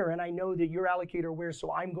container and I know that you're allocator aware,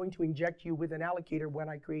 so I'm going to inject you with an allocator when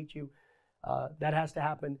I create you. That has to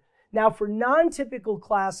happen. Now, for non-typical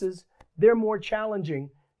classes, they're more challenging.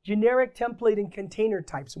 Generic, template, and container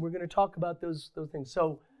types, and we're going to talk about those things.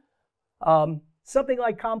 So something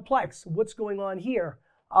like complex, what's going on here?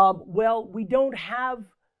 Well, we don't have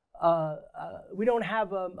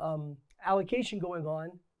allocation going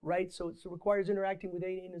on, right? So it requires interacting with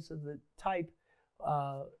AA's of the type.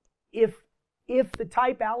 If the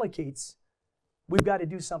type allocates, we've got to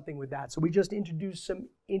do something with that. So we just introduced some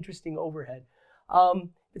interesting overhead.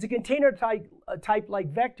 It's a container type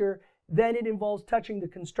like vector, then it involves touching the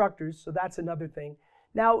constructors, so that's another thing.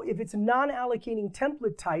 Now, if it's a non-allocating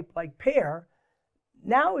template type like pair,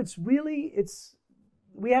 now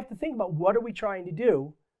we have to think about what are we trying to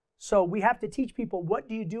do. So we have to teach people what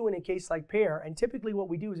do you do in a case like pair, and typically what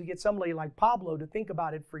we do is we get somebody like Pablo to think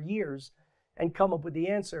about it for years and come up with the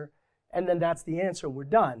answer, and then that's the answer, we're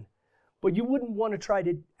done. But you wouldn't want to try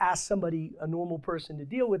to ask somebody, a normal person, to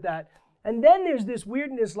deal with that. And then there's this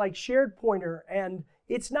weirdness like shared pointer, and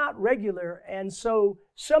it's not regular, and so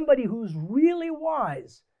somebody who's really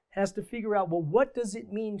wise has to figure out, well, what does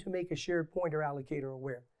it mean to make a shared pointer allocator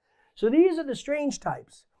aware? So these are the strange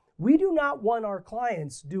types. We do not want our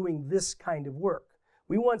clients doing this kind of work.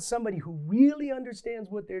 We want somebody who really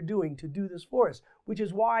understands what they're doing to do this for us, which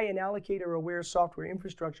is why an allocator-aware software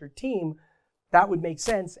infrastructure team, that would make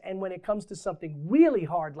sense. And when it comes to something really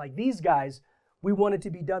hard like these guys, we want it to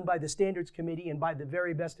be done by the standards committee and by the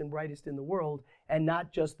very best and brightest in the world, and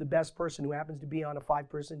not just the best person who happens to be on a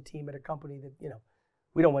 5-person team at a company that,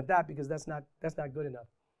 we don't want that because that's not good enough.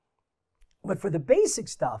 But for the basic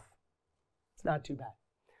stuff, it's not too bad.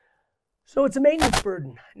 So it's a maintenance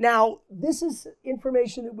burden. Now, this is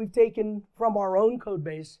information that we've taken from our own code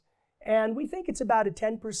base, and we think it's about a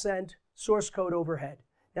 10% source code overhead.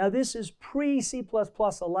 Now, this is pre-C++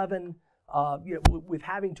 11, with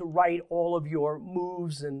having to write all of your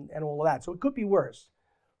moves and all of that. So it could be worse.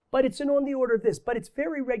 But it's on the order of this. But it's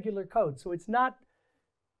very regular code, so it's not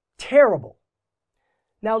terrible.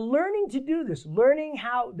 Now, learning to do this, learning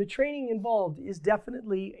how the training involved is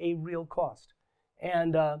definitely a real cost.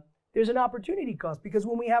 And there's an opportunity cost, because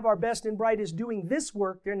when we have our best and brightest doing this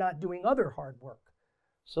work, they're not doing other hard work.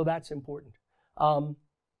 So that's important. Other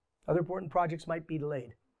important projects might be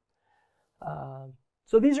delayed.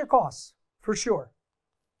 So these are costs, for sure.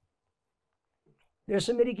 There's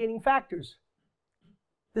some mitigating factors.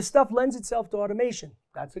 This stuff lends itself to automation.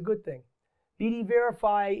 That's a good thing. BD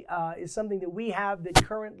Verify is something that we have that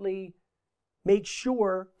currently makes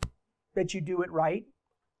sure that you do it right.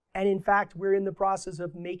 And in fact, we're in the process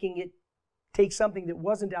of making it take something that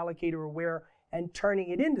wasn't allocator aware and turning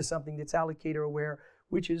it into something that's allocator aware,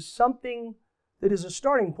 which is something that is a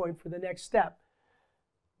starting point for the next step.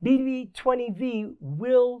 BV20V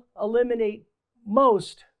will eliminate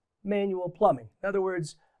most manual plumbing. In other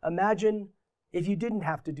words, imagine if you didn't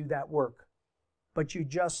have to do that work, but you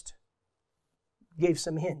just gave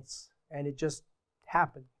some hints and it just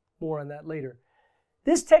happened. More on that later.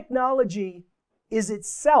 This technology is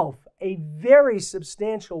itself a very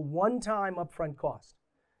substantial one-time upfront cost.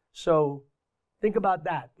 So think about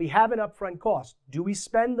that. We have an upfront cost. Do we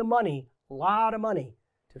spend the money, a lot of money,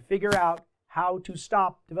 to figure out how to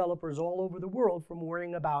stop developers all over the world from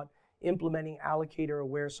worrying about implementing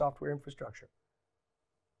allocator-aware software infrastructure?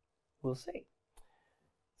 We'll see.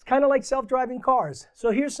 It's kind of like self-driving cars.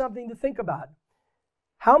 So here's something to think about.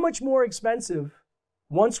 How much more expensive,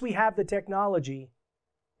 once we have the technology,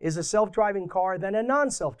 is a self-driving car than a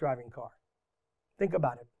non-self-driving car? Think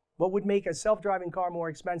about it. What would make a self-driving car more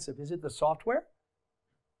expensive? Is it the software?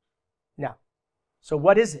 No. So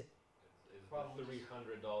what is it? It's $300 of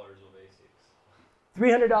ASICs.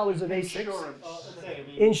 $300 of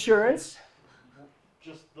ASICs. Insurance.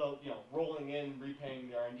 Just the rolling in, repaying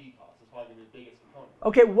the R&D costs is probably the biggest component.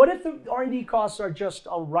 Okay, what if the R&D costs are just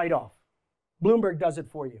a write-off? Bloomberg does it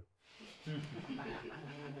for you.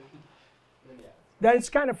 Then it's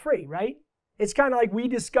kind of free, right? It's kind of like we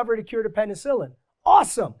discovered a cure to penicillin.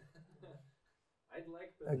 Awesome. I'd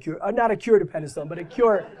like a cure, not a cure to penicillin, but a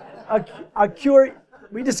cure. A cure.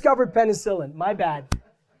 We discovered penicillin. My bad.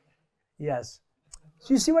 Yes.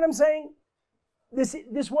 So you see what I'm saying?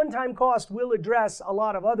 This one-time cost will address a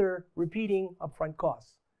lot of other repeating upfront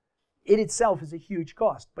costs. It itself is a huge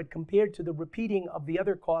cost, but compared to the repeating of the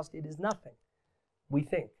other cost, it is nothing, we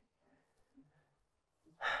think.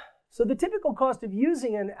 So the typical cost of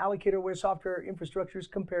using an allocator-aware software infrastructure is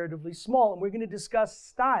comparatively small, and we're going to discuss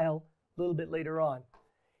style a little bit later on.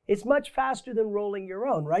 It's much faster than rolling your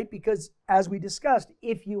own, right? Because as we discussed,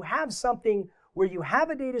 if you have something where you have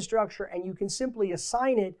a data structure and you can simply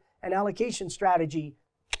assign it an allocation strategy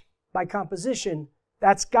by composition,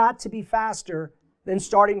 that's got to be faster than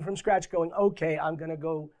starting from scratch going, okay, I'm going to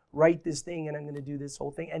go write this thing and I'm going to do this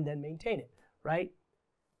whole thing and then maintain it, right?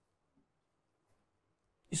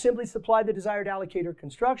 You simply supply the desired allocator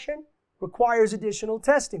construction, requires additional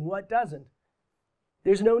testing. What doesn't?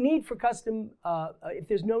 There's no need for custom, if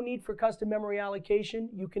there's no need for custom memory allocation,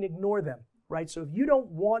 you can ignore them, right? So if you don't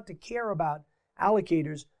want to care about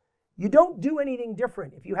allocators, you don't do anything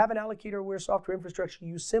different. If you have an allocator-aware software infrastructure,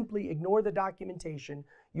 you simply ignore the documentation,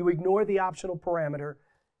 you ignore the optional parameter,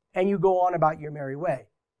 and you go on about your merry way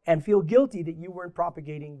and feel guilty that you weren't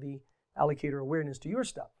propagating the allocator awareness to your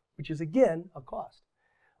stuff, which is, again, a cost.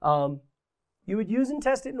 You would use and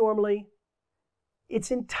test it normally. It's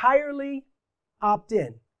entirely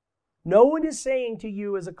opt-in. No one is saying to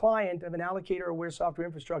you as a client of an allocator-aware software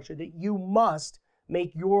infrastructure that you must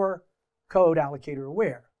make your code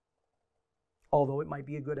allocator-aware, although it might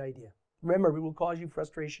be a good idea. Remember, it will cause you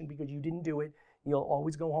frustration because you didn't do it. You'll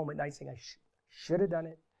always go home at night saying, I should have done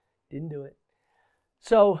it, didn't do it.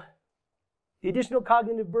 So the additional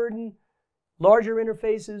cognitive burden, larger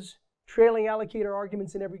interfaces, trailing allocator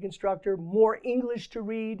arguments in every constructor, more English to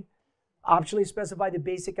read, optionally specify the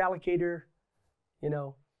basic allocator,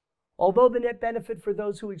 Although the net benefit for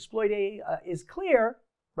those who exploit is clear,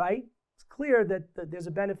 right? It's clear that there's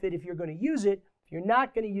a benefit if you're going to use it. If you're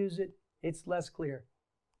not going to use it, it's less clear.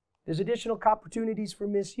 There's additional opportunities for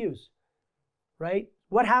misuse, right?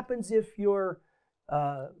 What happens if your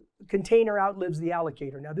container outlives the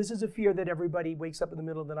allocator? Now, this is a fear that everybody wakes up in the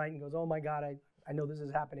middle of the night and goes, oh my God, I know this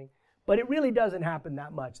is happening. But it really doesn't happen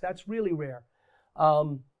that much. That's really rare.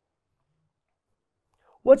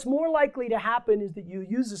 What's more likely to happen is that you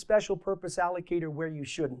use a special purpose allocator where you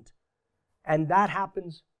shouldn't. And that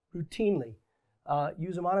happens routinely.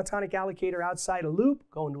 Use a monotonic allocator outside a loop,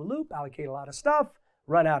 go into a loop, allocate a lot of stuff,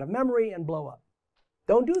 run out of memory, and blow up.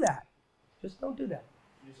 Don't do that. Just don't do that.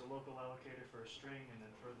 Use a local allocator for a string and then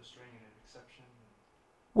throw the string in an exception.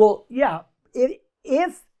 Well, yeah.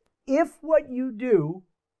 If what you do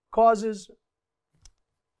causes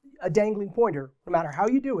a dangling pointer, no matter how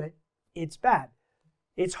you do it, it's bad.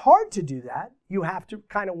 It's hard to do that. You have to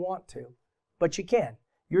kind of want to, but you can.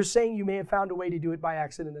 You're saying you may have found a way to do it by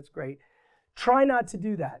accident. That's great. Try not to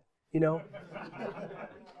do that,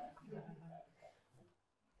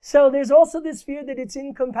 So there's also this fear that it's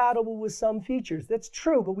incompatible with some features. That's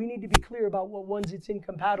true, but we need to be clear about what ones it's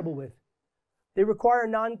incompatible with. They require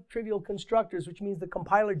non-trivial constructors, which means the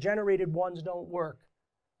compiler-generated ones don't work.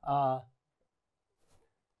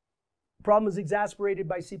 Problem is exasperated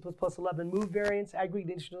by C++11 move variants.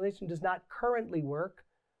 Aggregate initialization does not currently work.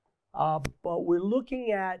 But we're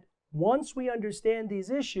looking at, once we understand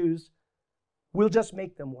these issues, we'll just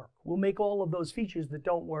make them work. We'll make all of those features that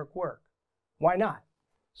don't work. Why not?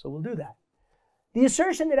 So we'll do that. The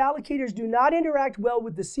assertion that allocators do not interact well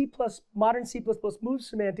with the modern C++ move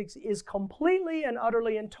semantics is completely and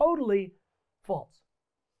utterly and totally false.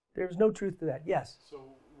 There's no truth to that. Yes? So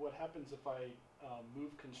what happens if I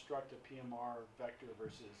move construct a PMR vector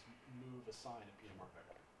versus move assign a PMR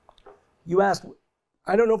vector? You asked,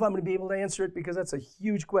 I don't know if I'm going to be able to answer it because that's a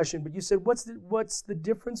huge question, but you said, what's the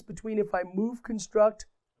difference between if I move construct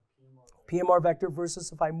PMR vector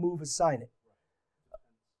versus if I move assign it?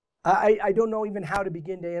 I don't know even how to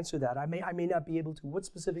begin to answer that. I may not be able to. What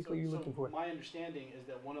specifically are you looking for? My understanding is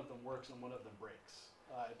that one of them works and one of them breaks.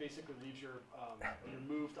 It basically leaves your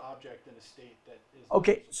moved object in a state that is...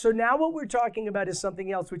 Okay, so now what we're talking about is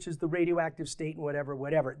something else, which is the radioactive state and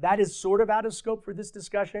whatever. That is sort of out of scope for this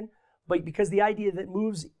discussion, but because the idea that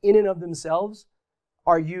moves in and of themselves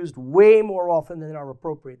are used way more often than are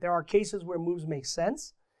appropriate. There are cases where moves make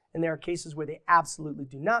sense, and there are cases where they absolutely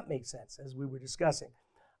do not make sense, as we were discussing.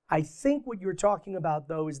 I think what you're talking about,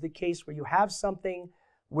 though, is the case where you have something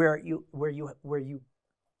where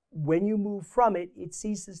when you move from it, it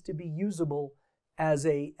ceases to be usable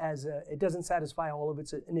it doesn't satisfy all of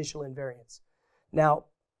its initial invariants. Now,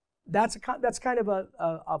 that's kind of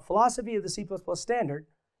a philosophy of the C++ standard,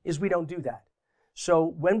 is we don't do that. So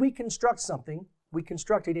when we construct something, we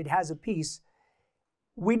construct it, it has a piece,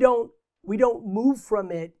 we don't move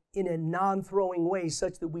from it in a non-throwing way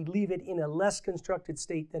such that we leave it in a less constructed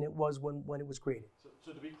state than it was when it was created.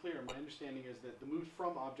 So to be clear, my understanding is that the moved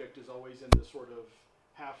from object is always in this sort of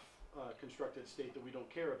half constructed state that we don't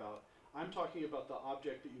care about. I'm talking about the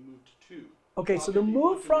object that you moved to. Okay, so the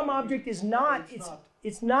move from object is not,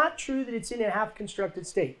 it's not true that it's in a half constructed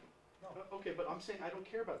state. Okay, but I'm saying I don't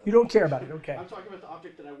care about that. You don't care about it, okay. I'm talking about the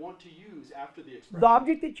object that I want to use after the expression. The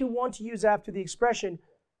object that you want to use after the expression,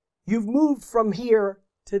 you've moved from here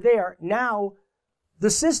to there. Now, the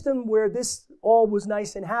system where this all was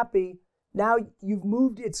nice and happy, now you've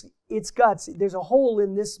moved its guts. There's a hole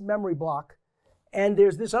in this memory block, and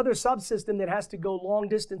there's this other subsystem that has to go long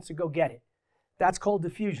distance to go get it. That's called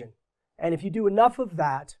diffusion. And if you do enough of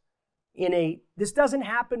that this doesn't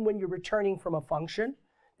happen when you're returning from a function.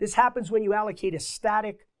 This happens when you allocate a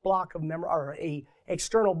static block of memory, or a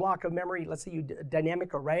external block of memory, let's say a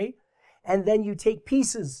dynamic array, and then you take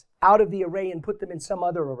pieces out of the array and put them in some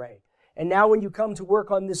other array. And now when you come to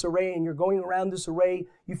work on this array and you're going around this array,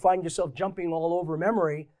 you find yourself jumping all over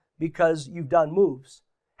memory because you've done moves.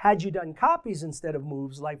 Had you done copies instead of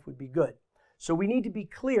moves, life would be good. So we need to be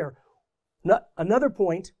clear. Another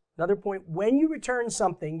point, when you return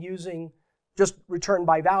something using just return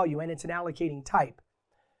by value and it's an allocating type,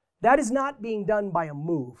 that is not being done by a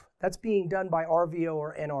move. That's being done by RVO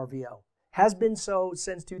or NRVO. Has been so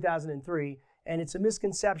since 2003, and it's a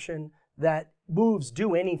misconception that moves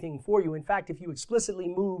do anything for you. In fact, if you explicitly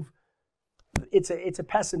move, it's a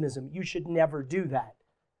pessimism. You should never do that.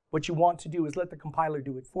 What you want to do is let the compiler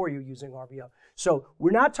do it for you using RVO. So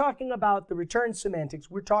we're not talking about the return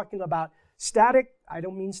semantics. We're talking about static. I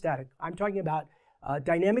don't mean static. I'm talking about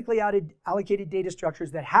dynamically allocated data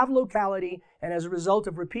structures that have locality, and as a result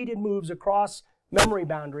of repeated moves across memory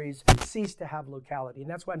boundaries, cease to have locality. And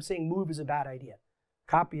that's why I'm saying move is a bad idea.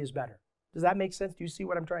 Copy is better. Does that make sense? Do you see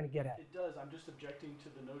what I'm trying to get at? It does. I'm just objecting to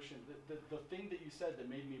the notion. The thing that you said that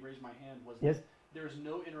made me raise my hand was yes? that there's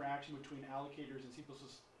no interaction between allocators and C++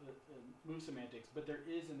 move semantics, but there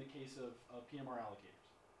is in the case of PMR allocators.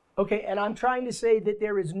 Okay, and I'm trying to say that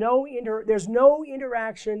there's no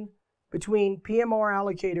interaction between PMR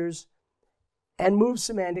allocators and move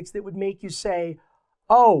semantics that would make you say,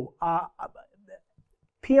 oh,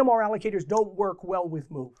 PMR allocators don't work well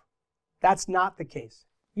with move. That's not the case.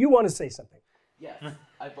 You want to say something? Yes,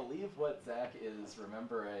 I believe what Zach is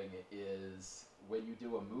remembering is when you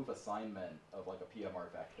do a move assignment of like a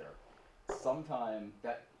PMR vector,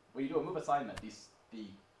 when you do a move assignment, the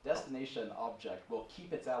destination object will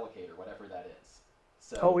keep its allocator, whatever that is.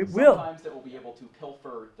 So sometimes it will be able to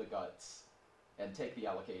pilfer the guts and take the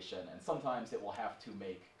allocation, and sometimes it will have to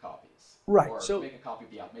make copies. Right. Or so make a copy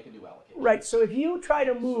of make a new allocator. Right. So if you try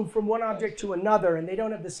to move from one object to another and they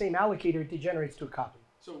don't have the same allocator, it degenerates to a copy.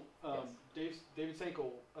 So David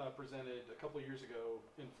Sankel presented a couple of years ago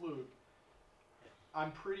in Fluke.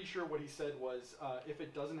 I'm pretty sure what he said was if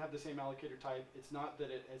it doesn't have the same allocator type, it's not that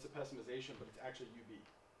it's a pessimization, but it's actually UB.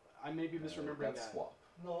 I may be misremembering that's that. Swap.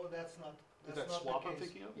 No, that's not. Is That's that not swap the I'm case.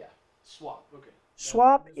 thinking of? Yeah. Swap, okay.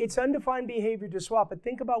 Swap, it's undefined behavior to swap, but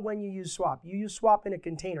think about when you use swap. You use swap in a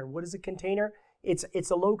container. What is a container? It's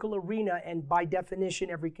a local arena, and by definition,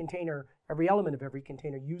 every element of every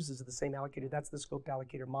container uses the same allocator. That's the scoped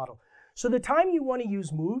allocator model. So the time you want to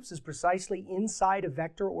use moves is precisely inside a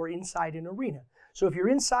vector or inside an arena. So if you're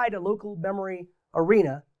inside a local memory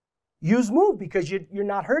arena, use move because you're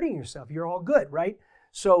not hurting yourself. You're all good, right?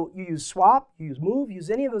 So you use swap, you use move, use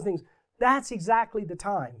any of those things. That's exactly the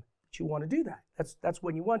time that you want to do that. That's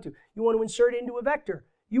when you want to. You want to insert into a vector.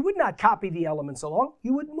 You would not copy the elements along.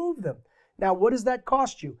 You would move them. Now, what does that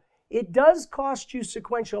cost you? It does cost you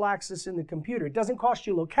sequential access in the computer. It doesn't cost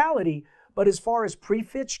you locality, but as far as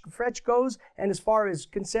prefetch goes and as far as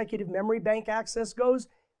consecutive memory bank access goes,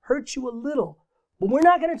 hurts you a little. But we're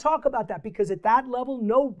not going to talk about that because at that level,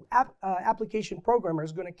 no application programmer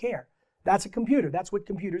is going to care. That's a computer. That's what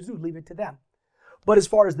computers do. Leave it to them. But as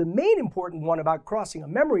far as the main important one about crossing a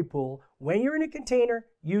memory pool, when you're in a container,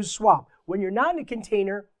 use swap. When you're not in a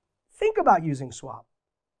container, think about using swap.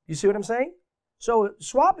 You see what I'm saying? So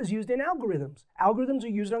swap is used in algorithms. Algorithms are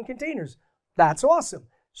used on containers. That's awesome.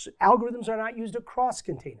 So algorithms are not used across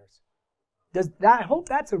containers. I hope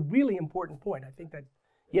that's a really important point. I think that,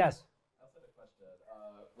 yes? That's a question.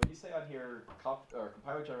 When you say on here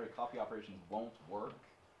compiler-generated copy operations won't work,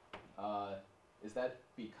 is that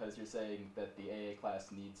because you're saying that the AA class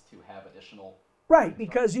needs to have additional? Right,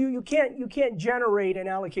 because you can't generate an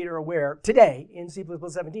allocator-aware today in C++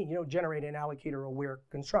 17. You don't generate an allocator-aware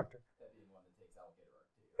constructor. That being one that takes allocator.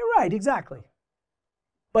 You're right, exactly.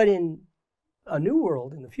 But in a new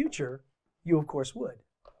world in the future, you of course would.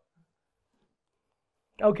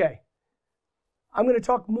 Okay, I'm going to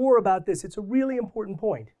talk more about this. It's a really important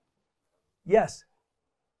point. Yes?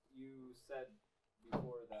 You said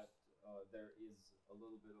before that there is a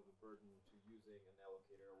little bit of a burden to using an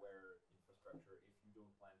allocator-aware infrastructure if you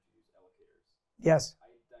don't plan to use allocators. Yes.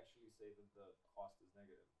 I'd actually say that the cost is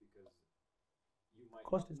negative because you might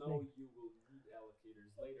Cost not is know negative. you will need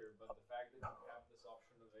allocators later, but the fact that you have this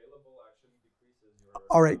option available actually decreases your,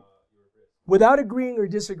 All right. Your risk. Without agreeing or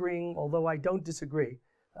disagreeing, although I don't disagree,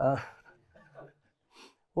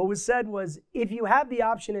 what was said was if you have the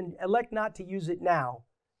option and elect not to use it now,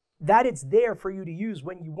 that it's there for you to use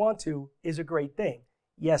when you want to is a great thing.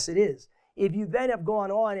 Yes, it is. If you then have gone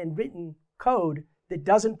on and written code that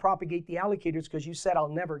doesn't propagate the allocators because you said I'll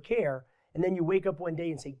never care, and then you wake up one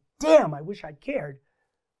day and say, damn, I wish I'd cared,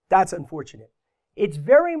 that's unfortunate. It's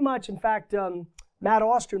very much, in fact, Matt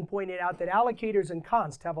Ostrom pointed out that allocators and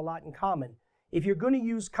const have a lot in common. If you're going to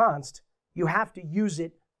use const, you have to use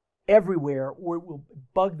it everywhere or it will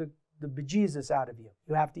bug the bejesus out of you.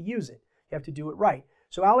 You have to use it. You have to do it right.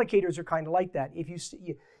 So allocators are kind of like that. If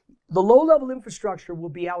the low-level infrastructure will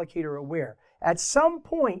be allocator aware. At some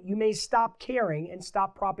point, you may stop caring and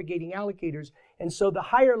stop propagating allocators, and so the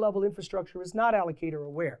higher level infrastructure is not allocator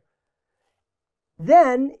aware.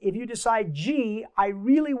 Then, if you decide, gee, I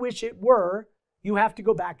really wish it were, you have to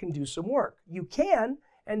go back and do some work. You can,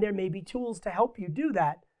 and there may be tools to help you do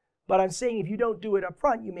that, but I'm saying if you don't do it up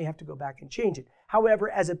front, you may have to go back and change it.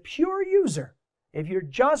 However, as a pure user, if you're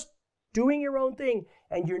just doing your own thing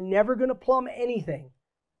and you're never going to plumb anything,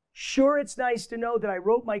 sure, it's nice to know that I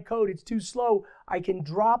wrote my code, it's too slow, I can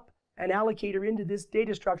drop an allocator into this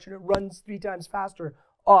data structure and it runs 3 times faster.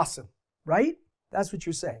 Awesome, right? That's what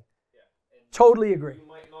you're saying. Yeah. And Totally agree. You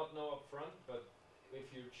might not know up front, but if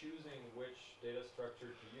you're choosing which data structure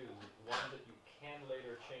to use, one that you can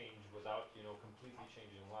later change without, completely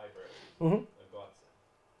changing libraries, a godsend.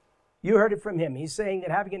 You heard it from him. He's saying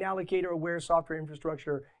that having an allocator-aware software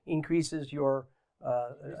infrastructure increases your,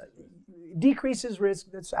 decreases risk,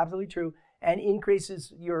 that's absolutely true, and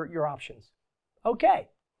increases your options. Okay.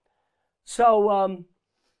 So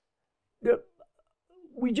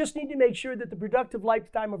we just need to make sure that the productive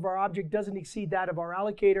lifetime of our object doesn't exceed that of our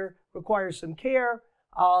allocator, requires some care.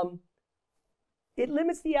 It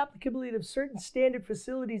limits the applicability of certain standard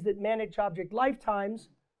facilities that manage object lifetimes,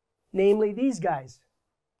 namely these guys.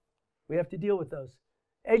 We have to deal with those.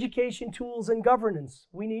 Education, tools, and governance.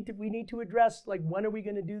 We need to address, like, when are we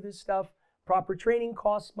going to do this stuff? Proper training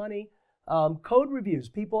costs money. Code reviews.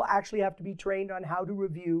 People actually have to be trained on how to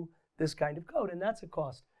review this kind of code, and that's a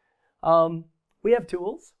cost. We have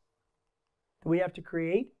tools that we have to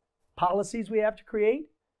create, policies we have to create.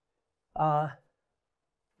 But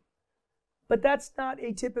that's not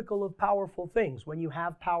atypical of powerful things. When you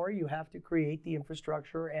have power, you have to create the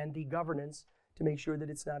infrastructure and the governance to make sure that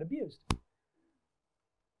it's not abused.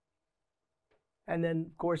 And then,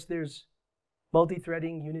 of course, there's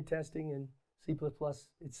multi-threading, unit testing, and C++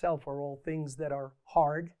 itself are all things that are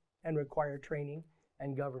hard and require training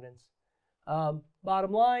and governance.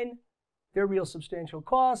 Bottom line, there are real substantial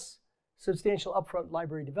costs, substantial upfront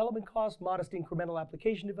library development costs, modest incremental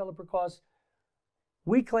application developer costs.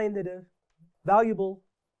 We claim that a valuable,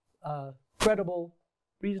 credible,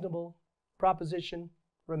 reasonable proposition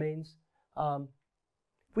remains.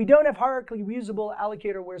 If we don't have hierarchically reusable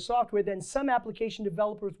allocator-aware software, then some application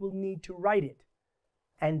developers will need to write it.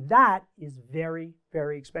 And that is very,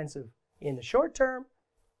 very expensive in the short term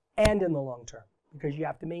and in the long term, because you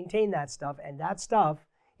have to maintain that stuff, and that stuff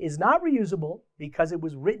is not reusable because it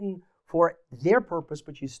was written for their purpose,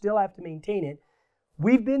 but you still have to maintain it.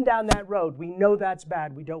 We've been down that road. We know that's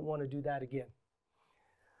bad. We don't want to do that again.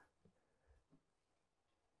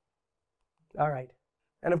 All right.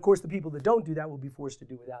 And of course, the people that don't do that will be forced to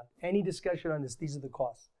do without. Any discussion on this? These are the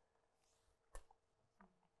costs.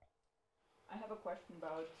 I have a question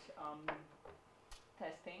about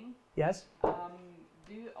testing. Yes?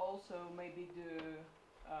 Do you also maybe do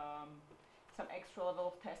some extra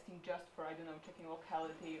level of testing just for, I don't know, checking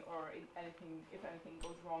locality, or if anything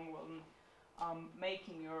goes wrong when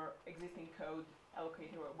making your existing code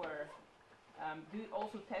allocator-aware? Do you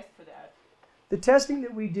also test for that? The testing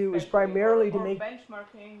that we do is primarily to make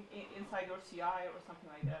benchmarking inside your CI or something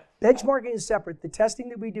like that. Benchmarking is separate. The testing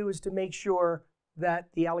that we do is to make sure that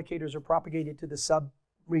the allocators are propagated to the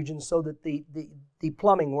sub-regions so that the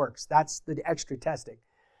plumbing works. That's the extra testing.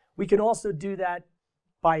 We can also do that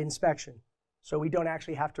by inspection. So we don't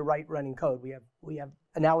actually have to write running code. We have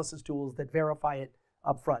analysis tools that verify it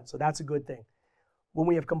up front. So that's a good thing. When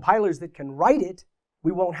we have compilers that can write it,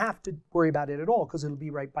 we won't have to worry about it at all because it'll be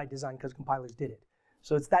right by design because compilers did it.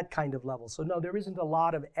 So it's that kind of level. So no, there isn't a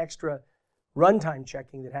lot of extra runtime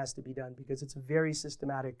checking that has to be done because it's a very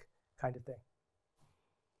systematic kind of thing.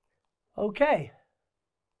 Okay.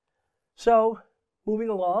 So moving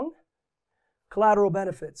along, collateral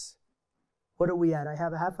benefits. What are we at? I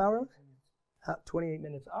have a half hour? 28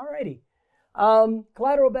 minutes. All righty.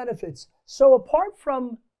 Collateral benefits. So apart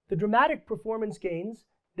from the dramatic performance gains,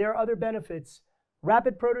 there are other benefits.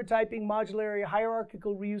 Rapid prototyping, modularity,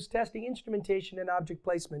 hierarchical reuse testing, instrumentation, and object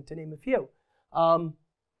placement, to name a few.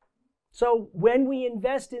 So when we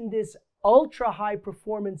invest in this ultra-high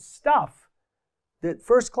performance stuff, that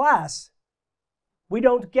first class, we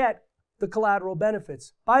don't get the collateral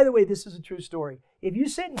benefits. By the way, this is a true story. If you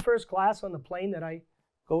sit in first class on the plane that I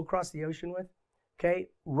go across the ocean with, okay,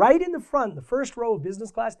 right in the front, the first row of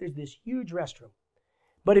business class, there's this huge restroom.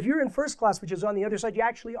 But if you're in first class, which is on the other side, you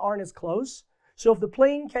actually aren't as close. So if the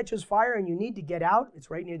plane catches fire and you need to get out, it's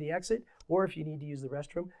right near the exit, or if you need to use the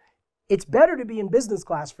restroom, it's better to be in business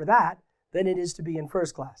class for that than it is to be in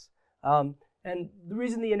first class. And the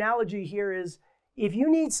reason the analogy here is if you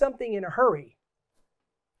need something in a hurry,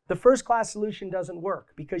 the first class solution doesn't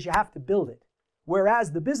work because you have to build it,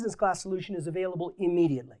 whereas the business class solution is available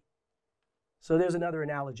immediately. So there's another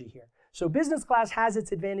analogy here. So business class has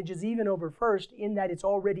its advantages even over first in that it's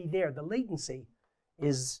already there. The latency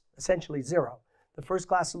is essentially zero. The first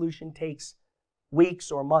class solution takes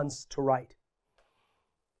weeks or months to write.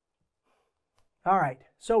 All right,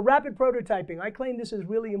 so rapid prototyping. I claim this is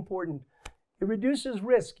really important. It reduces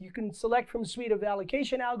risk. You can select from a suite of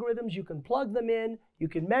allocation algorithms. You can plug them in. You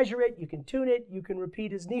can measure it. You can tune it. You can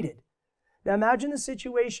repeat as needed. Now imagine a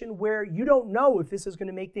situation where you don't know if this is going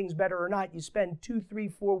to make things better or not. You spend 2, 3,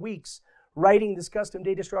 4 weeks writing this custom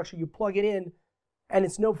data structure. You plug it in, and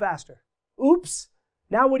it's no faster. Oops.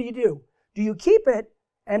 Now what do? Do you keep it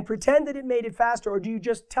and pretend that it made it faster, or do you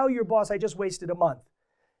just tell your boss, I just wasted a month?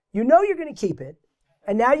 You know you're going to keep it,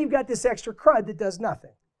 and now you've got this extra crud that does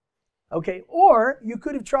nothing. Okay, or you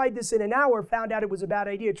could have tried this in an hour, found out it was a bad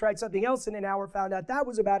idea, tried something else in an hour, found out that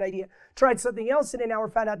was a bad idea, tried something else in an hour,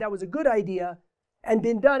 found out that was a good idea, and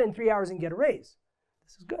been done in 3 hours and get a raise.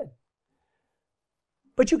 This is good.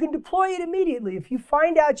 But you can deploy it immediately. If you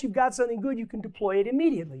find out you've got something good, you can deploy it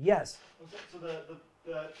immediately. Yes? So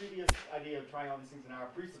the previous idea of trying all these things in an hour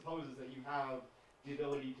presupposes that you have the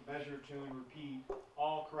ability to measure, tune, repeat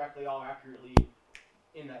all correctly, all accurately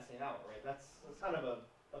in that same hour, right? That's kind of a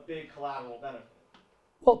big collateral benefit.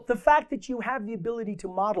 Well, the fact that you have the ability to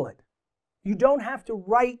model it. You don't have to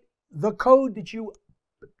write the code that you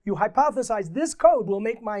hypothesize this code will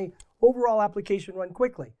make my overall application run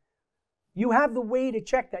quickly. You have the way to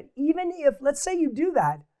check that. Even if, let's say you do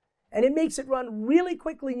that, and it makes it run really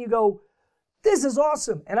quickly, and you go, this is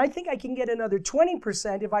awesome, and I think I can get another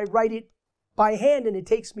 20% if I write it by hand and it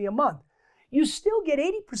takes me a month. You still get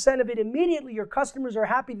 80% of it immediately. Your customers are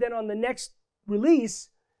happy. Then on the next release,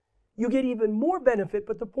 you get even more benefit.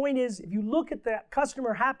 But the point is, if you look at the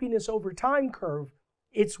customer happiness over time curve,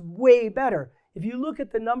 it's way better. If you look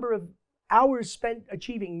at the number of hours spent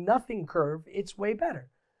achieving nothing curve, it's way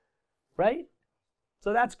better, right?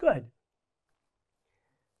 So that's good.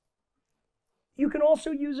 You can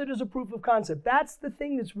also use it as a proof of concept. That's the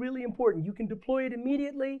thing that's really important. You can deploy it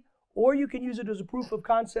immediately, or you can use it as a proof of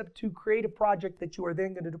concept to create a project that you are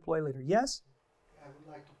then going to deploy later. Yes? I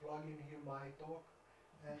would like to plug in here my talk.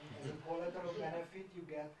 And as a collateral benefit, you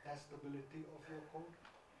get testability of your code.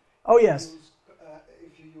 Oh, yes.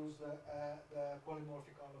 If you use the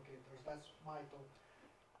polymorphic allocators, that's my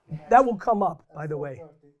thought. That will come up, by the way.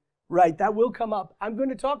 Right, that will come up. I'm going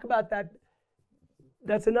to talk about that.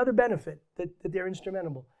 That's another benefit, that they're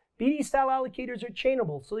instrumentable. BD-style allocators are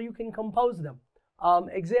chainable, so you can compose them.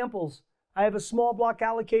 Examples, I have a small block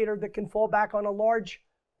allocator that can fall back on a large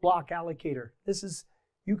block allocator.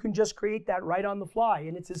 You can just create that right on the fly,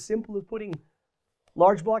 and it's as simple as putting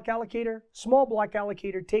large block allocator, small block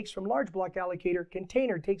allocator takes from large block allocator,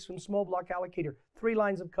 container takes from small block allocator. 3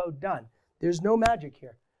 lines of code done. There's no magic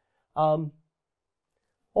here.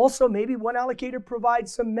 Also, maybe one allocator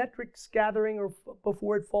provides some metrics gathering or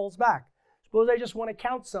before it falls back. Suppose I just want to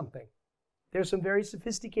count something. There's some very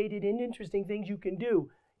sophisticated and interesting things you can do.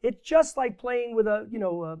 It's just like playing with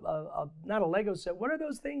not a Lego set. What are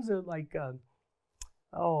those things that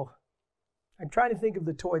I'm trying to think of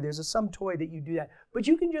the toy. There's some toy that you do that. But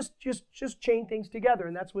you can just chain things together,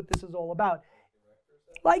 and that's what this is all about.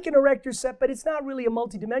 Like an erector set, but it's not really a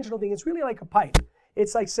multi-dimensional thing. It's really like a pipe.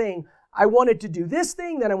 It's like saying, I wanted to do this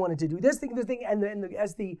thing, then I wanted to do this thing, and then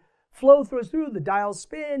as the flow goes through, the dials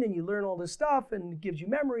spin, and you learn all this stuff, and it gives you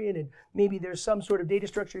memory, and maybe there's some sort of data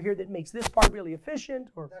structure here that makes this part really efficient.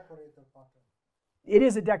 Or Decorator pattern. It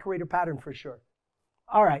is a decorator pattern for sure.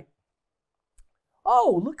 All right.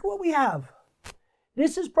 Oh, look what we have.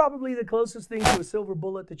 This is probably the closest thing to a silver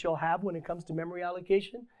bullet that you'll have when it comes to memory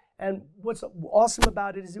allocation. And what's awesome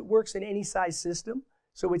about it is it works in any size system.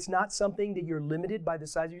 So it's not something that you're limited by the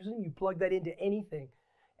size you're using. You plug that into anything.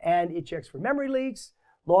 And it checks for memory leaks,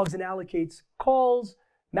 logs and allocates calls,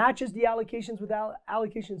 matches the allocations with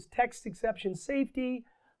allocations text exception safety,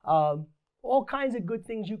 all kinds of good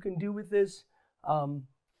things you can do with this.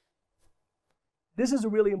 This is a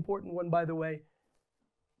really important one, by the way.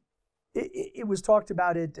 It was talked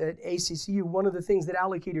about at ACCU. One of the things that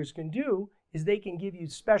allocators can do is they can give you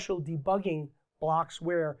special debugging blocks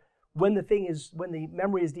where when the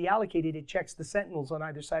memory is deallocated, it checks the sentinels on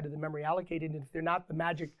either side of the memory allocated, and if they're not the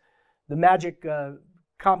magic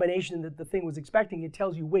combination that the thing was expecting, it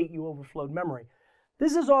tells you, wait, you overflowed memory.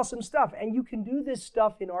 This is awesome stuff, and you can do this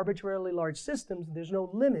stuff in arbitrarily large systems. There's no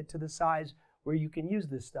limit to the size where you can use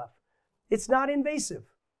this stuff. It's not invasive,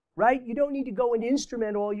 right? You don't need to go and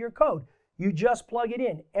instrument all your code. You just plug it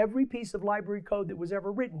in. Every piece of library code that was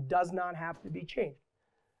ever written does not have to be changed.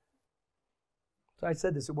 So I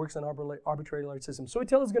said this, it works on arbitrary large systems. So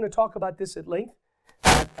Attila is going to talk about this at length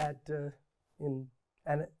in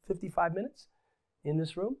 55 minutes in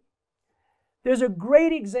this room. There's a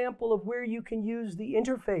great example of where you can use the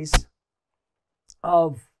interface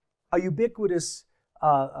of a ubiquitous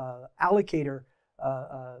allocator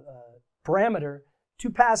parameter to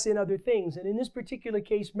pass in other things. And in this particular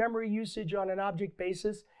case, memory usage on an object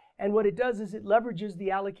basis. And what it does is it leverages the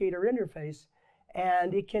allocator interface,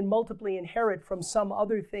 and it can multiply inherit from some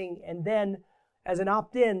other thing. And then as an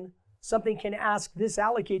opt-in, something can ask this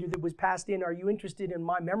allocator that was passed in, are you interested in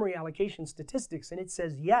my memory allocation statistics? And it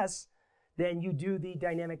says yes. Then you do the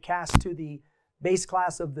dynamic cast to the base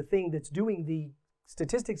class of the thing that's doing the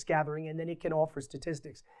statistics gathering, and then it can offer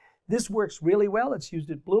statistics. This works really well. It's used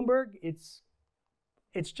at Bloomberg. It's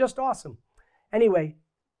just awesome. Anyway,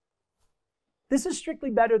 this is strictly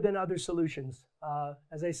better than other solutions.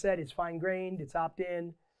 As I said, it's fine-grained, it's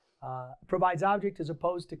opt-in, provides object as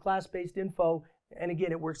opposed to class-based info, and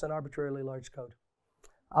again, it works on arbitrarily large code.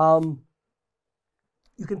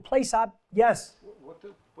 You can place yes? What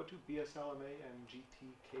do BSLMA and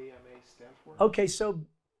GTKMA stand for? Okay, so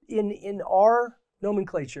in our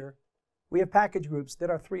nomenclature, we have package groups that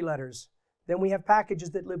are 3 letters. Then we have packages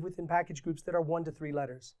that live within package groups that are 1 to 3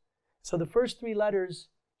 letters. So the first 3 letters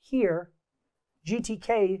here,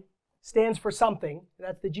 GTK, stands for something.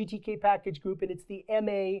 That's the GTK package group, and it's the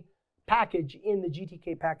MA package in the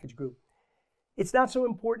GTK package group. It's not so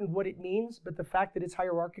important what it means, but the fact that it's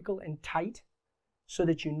hierarchical and tight so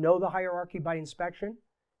that you know the hierarchy by inspection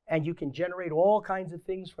and you can generate all kinds of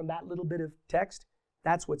things from that little bit of text,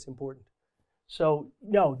 that's what's important. So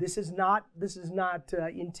no, this is not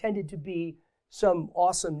intended to be some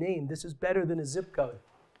awesome name. This is better than a zip code.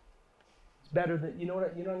 It's better than, you know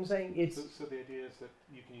what I'm saying? So the idea is that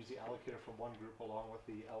you can use the allocator from one group along with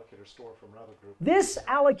the allocator store from another group. This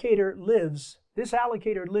allocator lives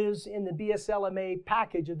in the BSLMA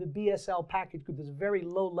package of the BSL package group. There's a very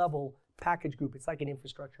low level package group. It's like an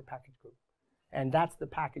infrastructure package group. And that's the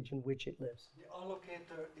package in which it lives. The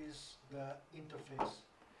allocator is the interface.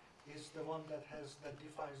 Is the one that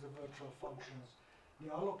defines the virtual functions. The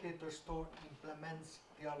allocator store implements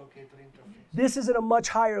the allocator interface. This is at a much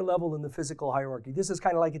higher level in the physical hierarchy. This is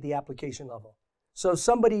kind of like at the application level. So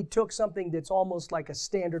somebody took something that's almost like a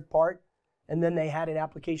standard part and then they had an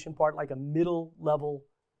application part like a middle level,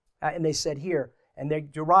 and they said here, and they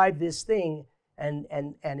derived this thing, and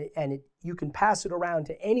you can pass it around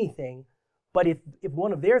to anything, but if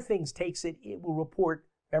one of their things takes it, it will report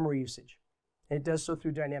memory usage. And it does so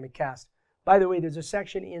through dynamic cast. By the way, there's a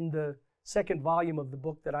section in the second volume of the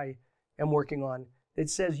book that I am working on that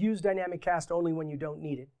says use dynamic cast only when you don't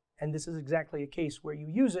need it. And this is exactly a case where you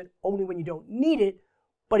use it only when you don't need it,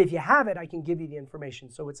 but if you have it, I can give you the information.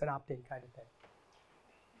 So it's an opt-in kind of thing.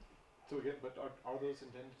 So again, but are those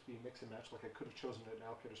intended to be mix and match? Like I could have chosen an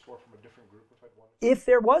allocator store from a different group if I'd wanted to? If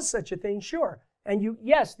there was such a thing, sure. And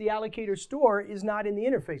yes, the allocator store is not in the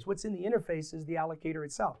interface. What's in the interface is the allocator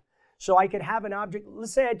itself. So I could have an object,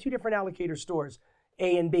 let's say I had two different allocator stores,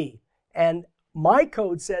 A and B. And my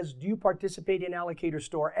code says, do you participate in allocator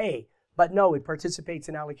store A? But no, it participates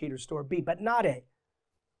in allocator store B, but not A.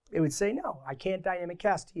 It would say, no, I can't dynamic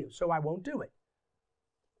cast to you, so I won't do it.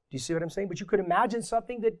 Do you see what I'm saying? But you could imagine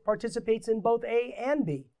something that participates in both A and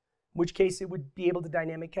B, in which case it would be able to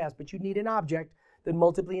dynamic cast. But you need an object that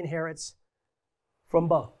multiply inherits from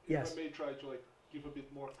both. Yes? If I may try to give a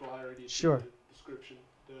bit more clarity to Sure. the description.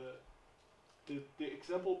 The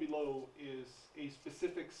example below is a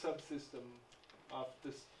specific subsystem of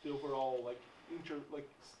the overall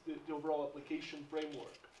the overall application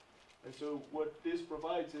framework. And so what this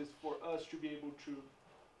provides is for us to be able to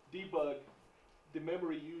debug the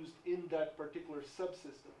memory used in that particular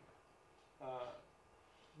subsystem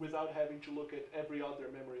without having to look at every other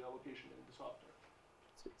memory allocation in the software.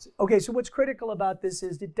 Okay, so what's critical about this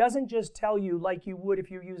is it doesn't just tell you like you would if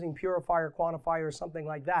you're using Purify or Quantify or something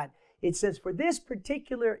like that. It says for this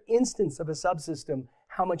particular instance of a subsystem,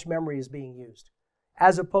 how much memory is being used,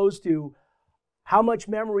 as opposed to how much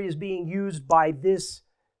memory is being used by this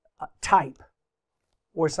type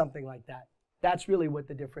or something like that. That's really what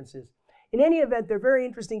the difference is. In any event, there are very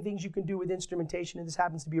interesting things you can do with instrumentation, and this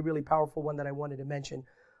happens to be a really powerful one that I wanted to mention,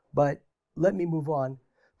 but let me move on.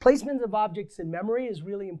 Placement of objects in memory is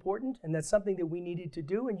really important, and that's something that we needed to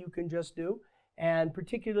do and you can just do. And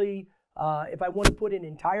particularly if I want to put an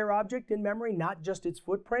entire object in memory, not just its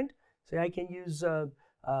footprint, say I can use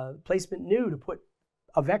placement new to put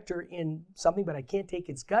a vector in something, but I can't take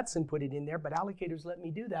its guts and put it in there, but allocators let me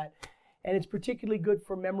do that. And it's particularly good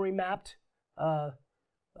for memory mapped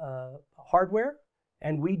hardware,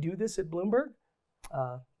 and we do this at Bloomberg.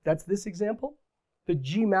 That's this example. The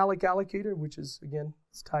gmalloc allocator, which is, again,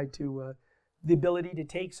 it's tied to the ability to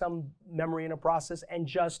take some memory in a process and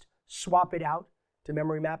just swap it out to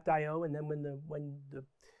memory mapped I/O, and then when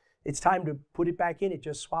it's time to put it back in, it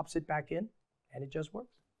just swaps it back in, and it just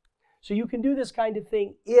works. So you can do this kind of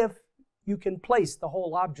thing if you can place the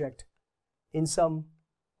whole object in some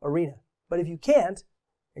arena. But if you can't,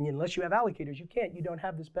 and unless you have allocators, you don't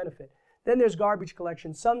have this benefit. Then there's garbage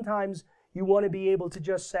collection. Sometimes you want to be able to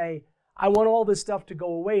just say, I want all this stuff to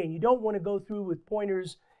go away, and you don't want to go through with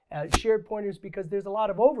pointers, shared pointers, because there's a lot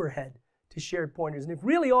of overhead to shared pointers. And if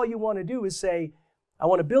really all you want to do is say, I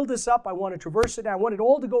want to build this up, I want to traverse it, I want it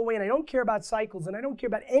all to go away, and I don't care about cycles, and I don't care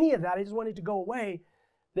about any of that, I just want it to go away,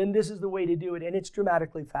 then this is the way to do it, and it's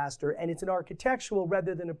dramatically faster, and it's an architectural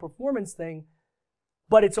rather than a performance thing,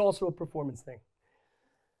 but it's also a performance thing.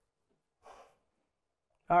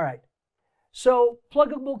 All right. So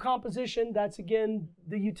pluggable composition, that's again,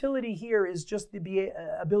 the utility here is just the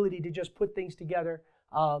ability to just put things together.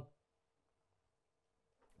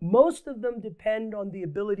 Most of them depend on the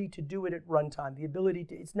ability to do it at runtime. The ability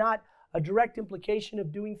to, it's not a direct implication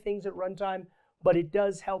of doing things at runtime, but it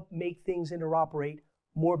does help make things interoperate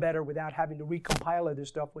more better without having to recompile other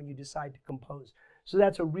stuff when you decide to compose. So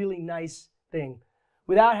that's a really nice thing.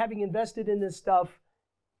 Without having invested in this stuff,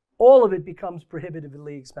 all of it becomes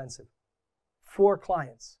prohibitively expensive for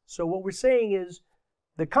clients. So what we're saying is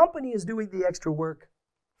the company is doing the extra work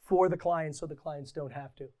for the clients so the clients don't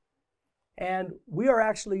have to. And we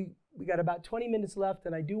got about 20 minutes left,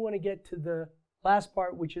 and I do want to get to the last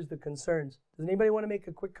part, which is the concerns. Does anybody want to make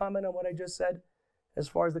a quick comment on what I just said as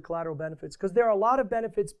far as the collateral benefits? Because there are a lot of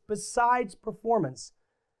benefits besides performance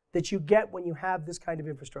that you get when you have this kind of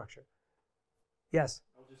infrastructure. Yes?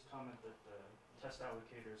 I'll just comment that the test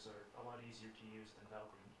allocators are a lot easier to use than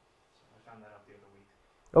Valgrind. So I found that out the other week.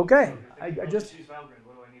 Okay. So I just use Valgrind.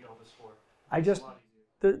 What do I need all this for?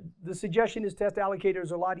 The suggestion is test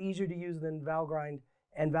allocators are a lot easier to use than Valgrind,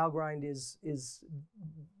 and Valgrind is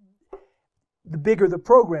the bigger the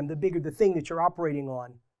program, the bigger the thing that you're operating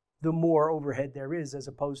on, the more overhead there is, as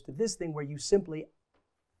opposed to this thing where you simply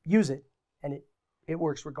use it and it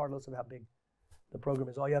works regardless of how big the program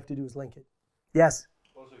is. All you have to do is link it. Yes?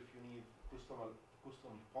 Also, if you need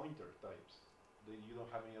custom pointer types, then you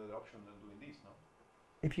don't have any other option than doing this, no?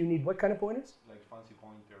 If you need what kind of pointers? Like fancy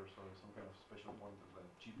pointers or some kind of special pointers, like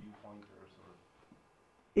GPU pointers or...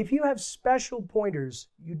 If you have special pointers,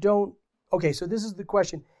 you don't... Okay, so this is the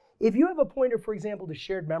question. If you have a pointer, for example, to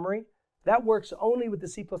shared memory, that works only with the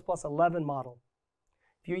C++11 model.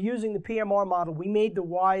 If you're using the PMR model, we made the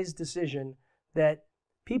wise decision that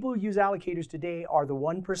people who use allocators today are the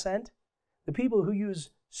 1%. The people who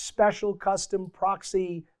use special custom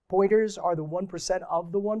proxy pointers are the 1%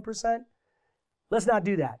 of the 1%. Let's not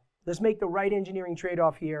do that. Let's make the right engineering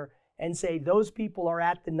trade-off here and say those people are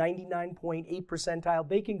at the 99.8 percentile.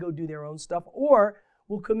 They can go do their own stuff, or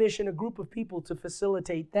we'll commission a group of people to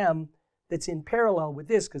facilitate them that's in parallel with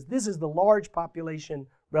this, because this is the large population,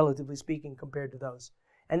 relatively speaking, compared to those.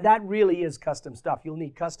 And that really is custom stuff. You'll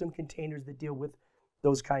need custom containers that deal with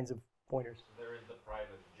those kinds of pointers. They're in the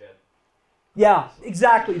private jet. Yeah,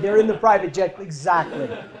 exactly. They're in the private jet. Exactly.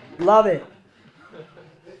 Love it.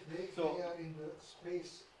 They are in the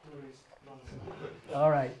space tourist nonsense. All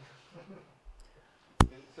right.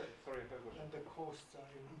 Sorry, I have a question. And the costs are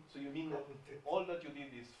in. So you mean that all that you did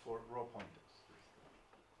is for raw pointers?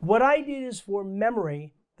 What I did is for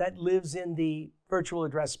memory that lives in the virtual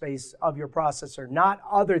address space of your processor, not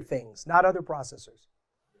other things, not other processors.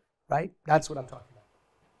 Right? That's what I'm talking about.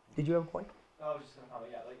 Did you have a point? I was just going to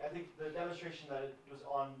comment, yeah. Like, I think the demonstration that it was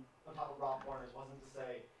on top of raw pointers wasn't to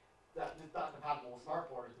say that it's not compatible with smart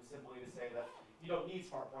pointers, but simply to say that you don't need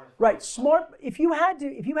smart pointers. Right. Smart. If you had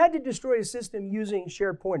to destroy a system using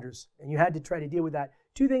shared pointers, and you had to try to deal with that,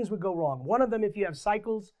 two things would go wrong. One of them, if you have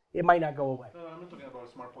cycles, it might not go away. No, I'm not talking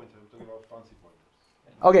about smart pointers. I'm talking about fancy pointers.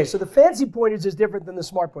 Okay, so the fancy pointers is different than the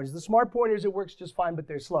smart pointers. The smart pointers, it works just fine, but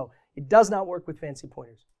they're slow. It does not work with fancy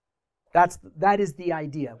pointers. That is the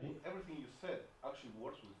idea. Everything you said actually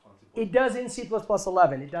works with fancy pointers. It does in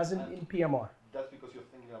C++11. It doesn't in PMR. That's because you're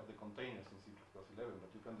thinking of the containers in C++11, but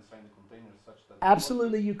you can design the containers such that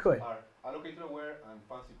Absolutely, you could. are allocator-aware and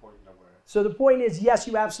fancy pointer-aware. So the point is, yes,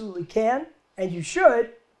 you absolutely can, and you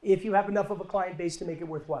should, if you have enough of a client base to make it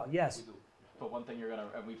worthwhile. Yes. We do. But one thing you're gonna,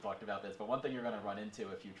 and we've talked about this, but one thing you're gonna run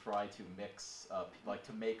into if you try to mix, like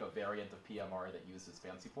to make a variant of PMR that uses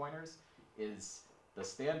fancy pointers, is the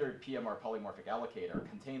standard PMR polymorphic allocator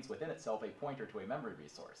contains within itself a pointer to a memory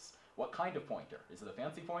resource. What kind of pointer? Is it a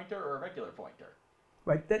fancy pointer or a regular pointer?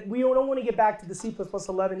 Right. That we don't want to get back to the C++11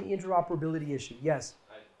 interoperability issue. Yes.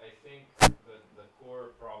 I think the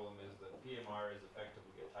core problem is that PMR is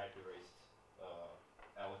effectively a type erased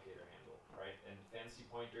allocator handle, right? And fancy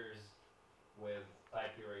pointers with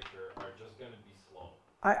type erasure are just going to be slow.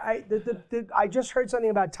 I just heard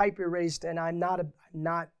something about type erased, and I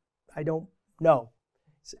don't know.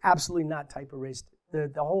 It's absolutely not type erased.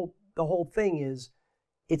 The whole thing is,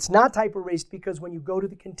 it's not type erased because when you go to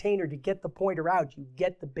the container to get the pointer out, you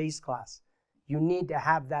get the base class. You need to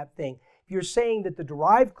have that thing. If you're saying that the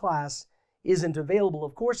derived class isn't available,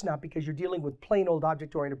 of course not, because you're dealing with plain old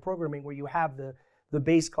object-oriented programming where you have the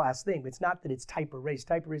base class thing. It's not that it's type erased.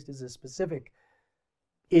 Type erased is a specific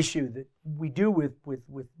issue that we do with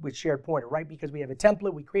shared pointer, right? Because we have a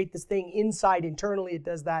template, we create this thing inside internally, it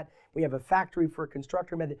does that. We have a factory for a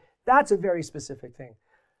constructor method. That's a very specific thing.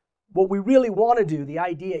 What we really want to do, the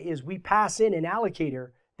idea is we pass in an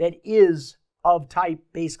allocator that is of type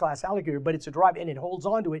base class allocator, but it's a derived and it holds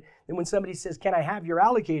on to it. And when somebody says, can I have your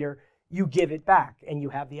allocator? You give it back and you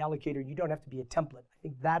have the allocator. You don't have to be a template. I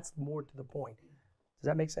think that's more to the point. Does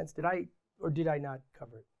that make sense? Did I not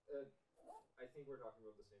cover it? I think we're talking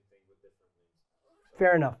about the same thing with different names.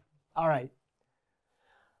 Fair enough. All right.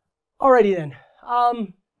 Alrighty then.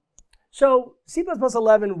 So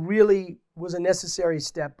C++11 really was a necessary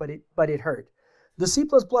step, but it hurt. The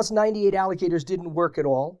C++98 allocators didn't work at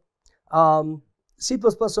all.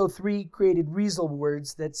 C++03 created Riesel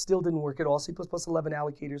words that still didn't work at all. C++11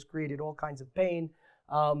 allocators created all kinds of pain,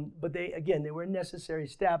 but they were a necessary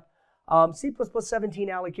step. C++17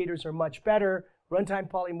 allocators are much better. Runtime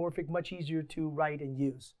polymorphic, much easier to write and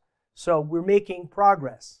use. So we're making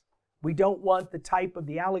progress. We don't want the type of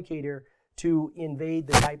the allocator to invade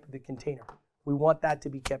the type of the container. We want that to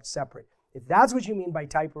be kept separate. If that's what you mean by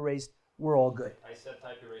type erased, we're all good. I said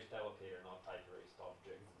type erased allocator, not type erased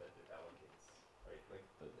object that it allocates.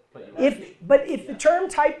 Right? But if the term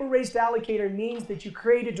type erased allocator means that you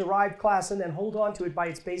create a derived class and then hold on to it by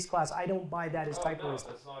its base class, I don't buy that as type erased.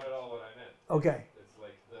 That's not at all what I meant. Okay. It's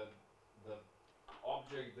like the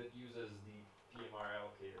object that uses the PMR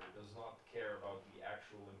allocator does not care about the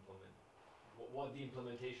actual what the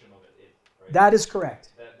implementation of it is. Right? That is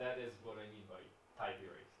correct. That is what I mean by type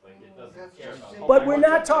erased. Like it doesn't care about. But we're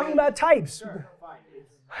not talking about types. Sure, fine.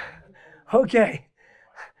 Okay.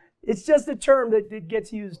 It's just a term that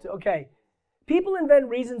gets used. Okay. People invent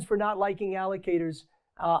reasons for not liking allocators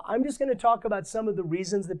I'm just going to talk about some of the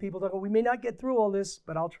reasons that people talk about. We may not get through all this,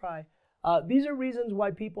 but I'll try. These are reasons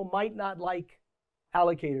why people might not like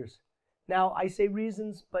allocators. Now, I say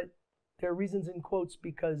reasons, but they're reasons in quotes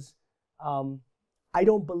because I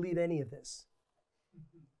don't believe any of this.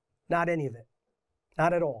 Not any of it.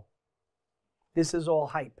 Not at all. This is all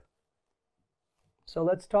hype. So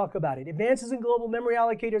let's talk about it. Advances in global memory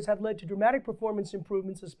allocators have led to dramatic performance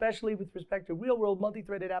improvements, especially with respect to real-world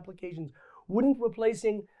multi-threaded applications. Wouldn't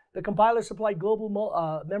replacing the compiler-supplied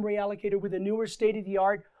global memory allocator with a newer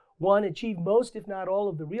state-of-the-art one achieve most, if not all,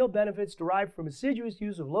 of the real benefits derived from assiduous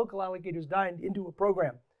use of local allocators dined into a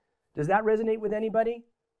program? Does that resonate with anybody?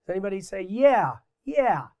 Does anybody say, yeah,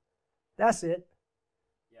 that's it?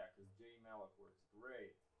 Yeah, because JMalloc works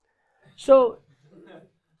great. So,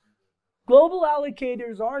 global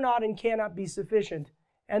allocators are not and cannot be sufficient.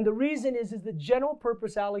 And the reason is the general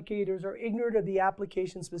purpose allocators are ignorant of the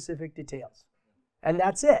application-specific details. And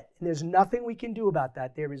that's it. And there's nothing we can do about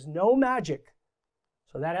that. There is no magic.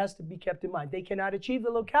 So that has to be kept in mind. They cannot achieve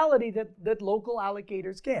the locality that local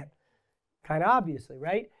allocators can. Kind of obviously,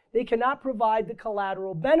 right? They cannot provide the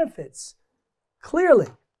collateral benefits. Clearly.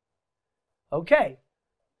 Okay.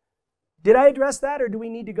 Did I address that, or do we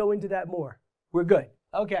need to go into that more? We're good.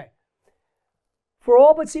 Okay. For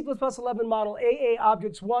all but C++11 model, AA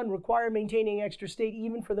objects 1 require maintaining extra state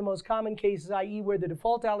even for the most common cases, i.e. where the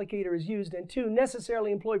default allocator is used, and 2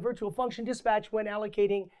 necessarily employ virtual function dispatch when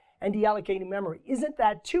allocating and deallocating memory. Isn't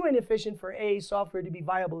that too inefficient for AA software to be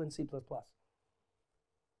viable in C++?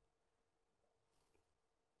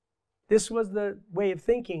 This was the way of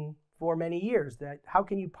thinking for many years, that how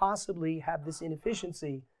can you possibly have this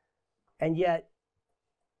inefficiency, and yet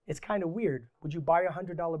it's kind of weird. Would you buy a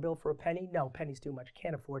 $100 bill for a penny? No, penny's too much.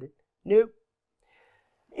 Can't afford it. Nope.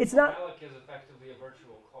 It's not. Malloc is effectively a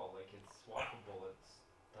virtual call. Like, it's swappable at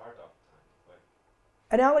startup time. Like,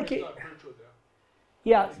 An allocate. It's not virtual there.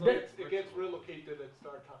 Yeah. It gets relocated at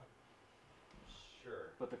start time.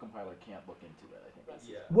 sure. But the compiler can't look into it, I think. That's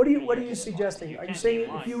Yeah. What are you suggesting? Are you saying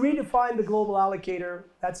if you redefine the global allocator,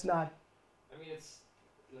 that's not? I mean, it's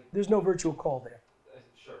like, There's no virtual call there.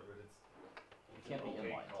 sure, but it's It can't be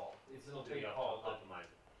opaque inline. call. It's an opaque call.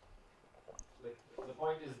 Like, the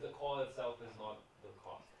point is the call itself is not the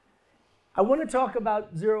cost. I want to talk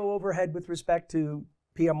about zero overhead with respect to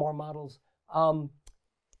PMR models.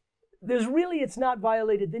 It's not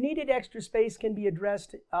violated. The needed extra space can be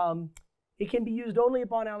addressed. It can be used only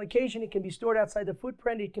upon allocation. It can be stored outside the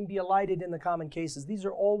footprint. It can be elided in the common cases. These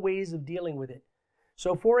are all ways of dealing with it.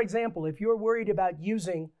 So for example, if you're worried about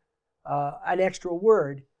using an extra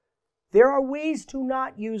word, there are ways to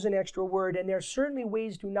not use an extra word, and there are certainly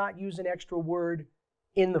ways to not use an extra word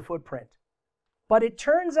in the footprint. But it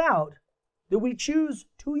turns out that we choose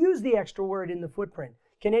to use the extra word in the footprint.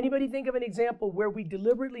 Can anybody think of an example where we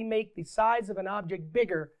deliberately make the size of an object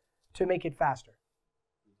bigger to make it faster?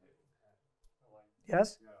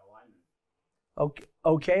 Yes?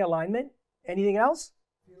 Okay, alignment. Anything else?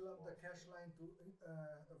 Fill up the cache line to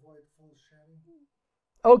avoid false sharing.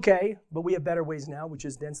 Okay, but we have better ways now, which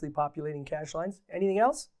is densely populating cache lines. Anything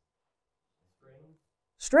else?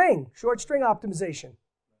 String, short string optimization.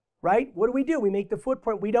 Right? What do? We make the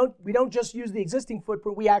footprint. We don't just use the existing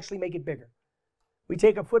footprint, we actually make it bigger. We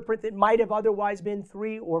take a footprint that might have otherwise been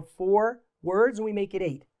 3 or 4 words and we make it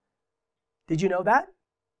 8. Did you know that?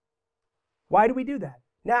 Why do we do that?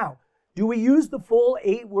 Now, do we use the full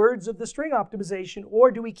 8 words of the string optimization,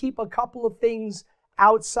 or do we keep a couple of things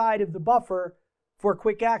outside of the buffer for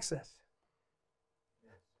quick access?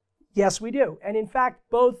 Yes, we do. And in fact,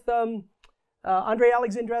 both Andrei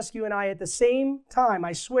Alexandrescu and I at the same time,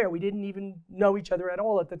 I swear we didn't even know each other at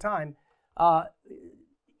all at the time,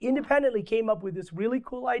 independently came up with this really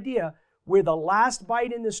cool idea where the last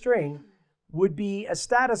byte in the string would be a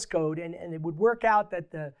status code, and it would work out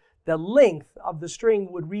that the length of the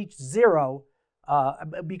string would reach 0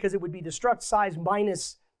 because it would be the struct size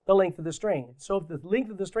minus the length of the string. So if the length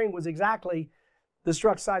of the string was exactly the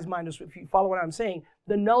struct size minus, if you follow what I'm saying,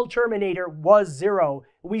 the null terminator was 0.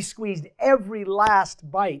 We squeezed every last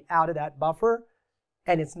byte out of that buffer,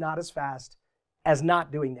 and it's not as fast as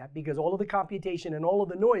not doing that, because all of the computation and all of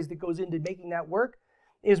the noise that goes into making that work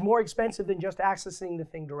is more expensive than just accessing the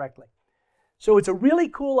thing directly. So it's a really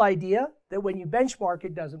cool idea that when you benchmark,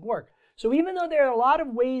 it doesn't work. So even though there are a lot of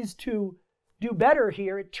ways to do better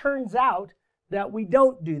here, it turns out that we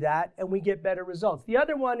don't do that and we get better results. The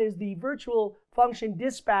other one is the virtual function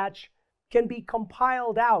dispatch can be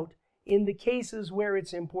compiled out in the cases where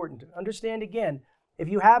it's important. Understand again, if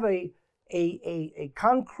you have a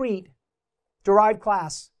concrete derived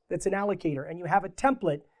class that's an allocator and you have a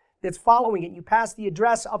template that's following it, and you pass the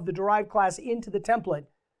address of the derived class into the template,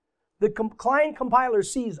 the client compiler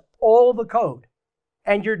sees all the code,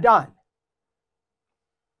 and you're done.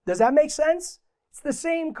 Does that make sense? It's the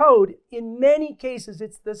same code. In many cases,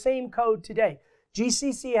 it's the same code today.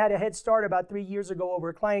 GCC had a head start about 3 years ago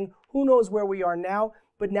over Clang. Who knows where we are now?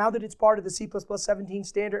 But now that it's part of the C++ 17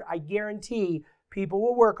 standard, I guarantee people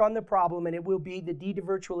will work on the problem, and it will be the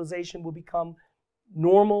de-virtualization will become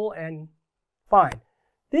normal and fine.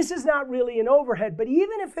 This is not really an overhead, but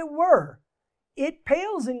even if it were, it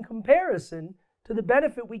pales in comparison to the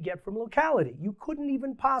benefit we get from locality. You couldn't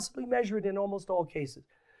even possibly measure it in almost all cases.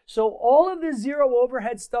 So all of this zero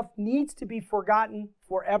overhead stuff needs to be forgotten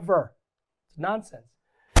forever. It's nonsense.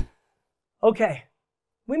 Okay,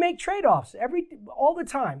 we make trade-offs all the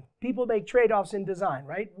time. People make trade-offs in design,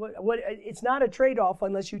 right? It's not a trade-off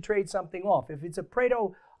unless you trade something off. If it's a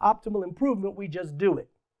Pareto optimal improvement, we just do it,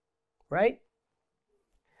 right?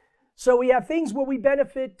 So we have things where we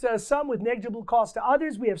benefit some with negligible cost to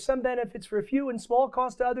others. We have some benefits for a few and small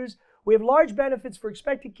cost to others. We have large benefits for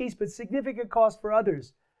expected case, but significant cost for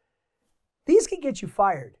others. These can get you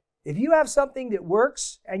fired. If you have something that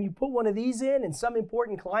works and you put one of these in and some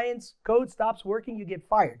important client's code stops working, you get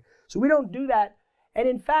fired. So we don't do that. And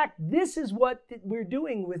in fact, this is what we're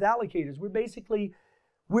doing with allocators. We're basically,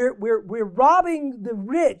 we're robbing the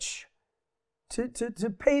rich to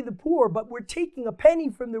pay the poor, but we're taking a penny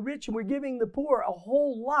from the rich and we're giving the poor a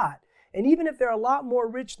whole lot. And even if they're a lot more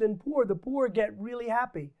rich than poor, the poor get really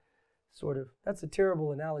happy. Sort of. That's a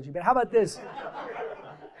terrible analogy. But how about this?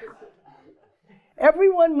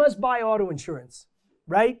 Everyone must buy auto insurance,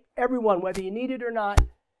 right? Everyone, whether you need it or not.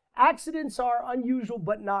 Accidents are unusual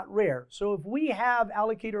but not rare. So if we have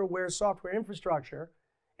Allocator-Aware software infrastructure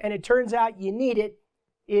and it turns out you need it,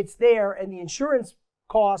 it's there, and the insurance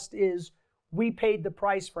cost is we paid the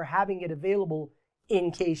price for having it available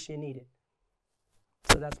in case you need it.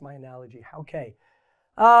 So that's my analogy. Okay.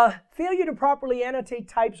 Failure to properly annotate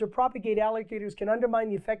types or propagate allocators can undermine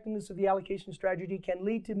the effectiveness of the allocation strategy, can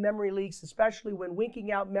lead to memory leaks, especially when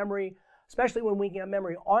winking out memory.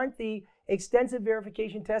 Aren't the extensive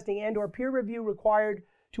verification testing and or peer review required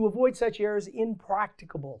to avoid such errors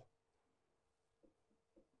impracticable?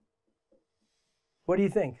 What do you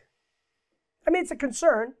think? I mean, it's a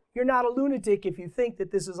concern. You're not a lunatic if you think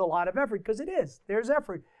that this is a lot of effort, because it is. There's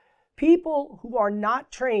effort. People who are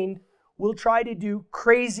not trained will try to do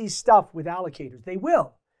crazy stuff with allocators. They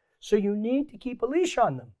will. So you need to keep a leash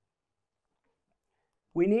on them.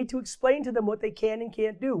 We need to explain to them what they can and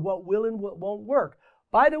can't do, what will and what won't work.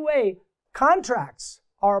 By the way, contracts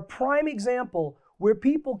are a prime example where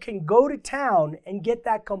people can go to town and get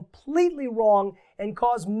that completely wrong and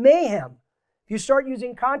cause mayhem. If you start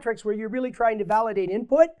using contracts where you're really trying to validate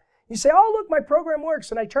input, you say, oh, look, my program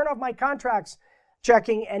works, and I turn off my contracts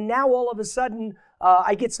checking, and now all of a sudden,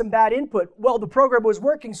 I get some bad input. Well, the program was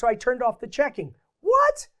working, so I turned off the checking.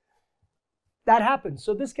 What? That happens.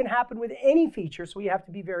 So this can happen with any feature, so we have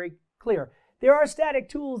to be very clear. There are static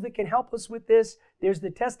tools that can help us with this. There's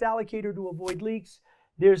the test allocator to avoid leaks.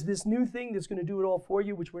 There's this new thing that's going to do it all for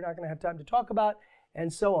you, which we're not going to have time to talk about,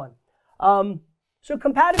 and so on. So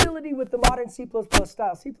compatibility with the modern C++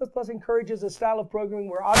 style. C++ encourages a style of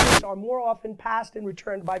programming where objects are more often passed and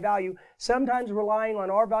returned by value, sometimes relying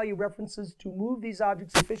on R value references to move these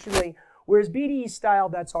objects efficiently, whereas BDE style,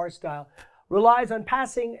 that's our style, relies on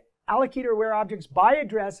passing allocator-aware objects by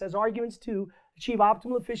address as arguments to achieve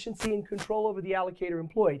optimal efficiency and control over the allocator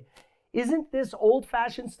employed. Isn't this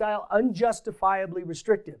old-fashioned style unjustifiably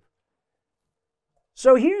restrictive?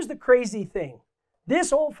 So here's the crazy thing.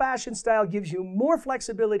 This old-fashioned style gives you more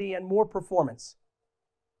flexibility and more performance.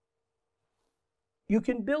 You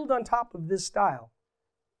can build on top of this style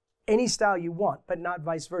any style you want, but not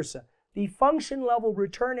vice versa. The function level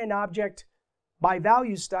return an object by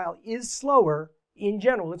value style is slower in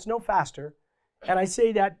general. It's no faster. And I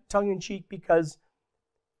say that tongue-in-cheek because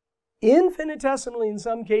infinitesimally in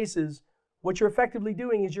some cases, what you're effectively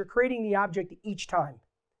doing is you're creating the object each time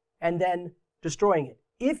and then destroying it.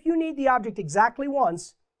 If you need the object exactly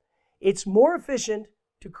once, it's more efficient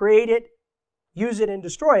to create it, use it, and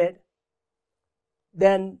destroy it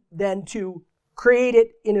than to create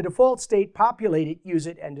it in a default state, populate it, use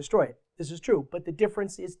it, and destroy it. This is true, but the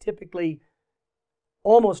difference is typically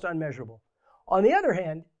almost unmeasurable. On the other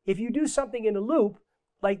hand, if you do something in a loop,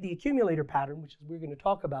 like the accumulator pattern, which we're going to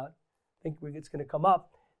talk about, I think it's going to come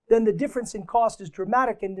up, then the difference in cost is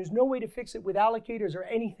dramatic, and there's no way to fix it with allocators or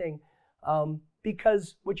anything.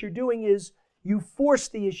 Because what you're doing is you force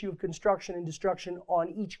the issue of construction and destruction on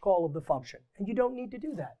each call of the function. And you don't need to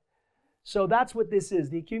do that. So that's what this is.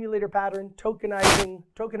 The accumulator pattern,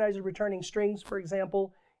 tokenizer returning strings, for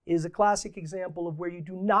example, is a classic example of where you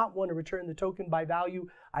do not want to return the token by value.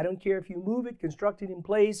 I don't care if you move it, construct it in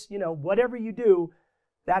place, you know, whatever you do,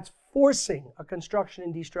 that's forcing a construction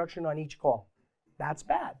and destruction on each call. That's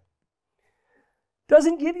bad.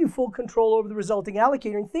 Doesn't give you full control over the resulting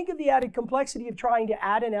allocator. And think of the added complexity of trying to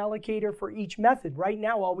add an allocator for each method. Right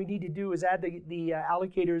now, all we need to do is add the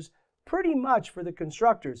allocators pretty much for the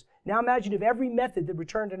constructors. Now imagine if every method that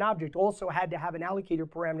returned an object also had to have an allocator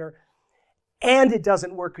parameter, and it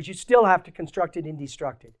doesn't work because you still have to construct it and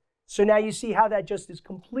destruct it. So now you see how that just is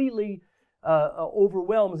completely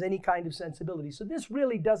overwhelms any kind of sensibility. So this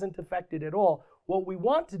really doesn't affect it at all. What we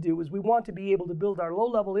want to do is we want to be able to build our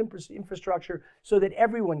low-level infrastructure so that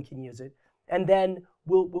everyone can use it, and then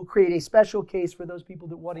we'll create a special case for those people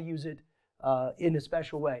that want to use it in a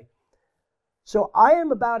special way. So I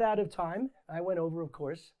am about out of time. I went over, of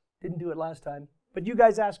course. Didn't do it last time. But you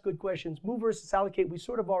guys asked good questions. Move versus allocate, we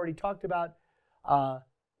sort of already talked about.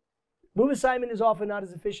 Move assignment is often not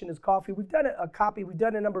as efficient as coffee. We've done a copy. We've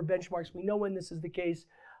done a number of benchmarks. We know when this is the case.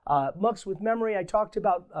 Mucks with memory. I talked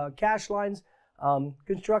about cache lines.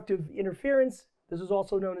 Constructive interference. This is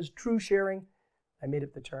also known as true sharing. I made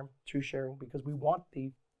up the term true sharing because we want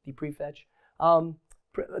the prefetch.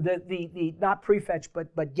 Not prefetch,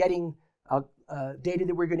 but getting data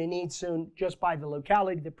that we're going to need soon just by the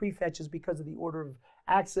locality. The prefetch is because of the order of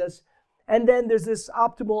access. And then there's this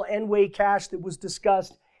optimal n-way cache that was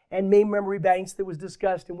discussed, and main memory banks that was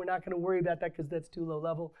discussed, and we're not going to worry about that because that's too low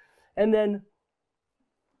level. And then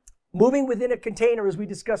moving within a container, as we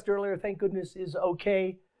discussed earlier, thank goodness, is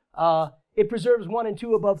okay. It preserves 1 and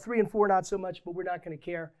 2 above, 3 and 4 not so much, but we're not going to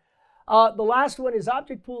care. The last one is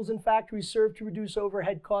object pools in factories serve to reduce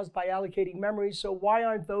overhead caused by allocating memory. So why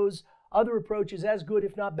aren't those other approaches as good,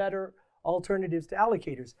 if not better, alternatives to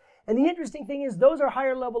allocators? And the interesting thing is those are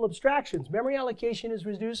higher level abstractions. Memory allocation is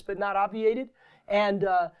reduced but not obviated. And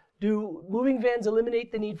do moving vans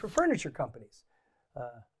eliminate the need for furniture companies?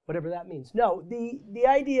 Whatever that means. No, the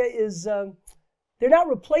idea is they're not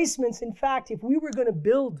replacements. In fact, if we were going to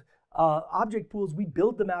build object pools, we'd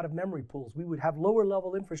build them out of memory pools. We would have lower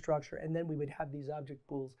level infrastructure, and then we would have these object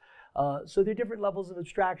pools. So they're different levels of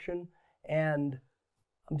abstraction, and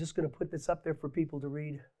I'm just going to put this up there for people to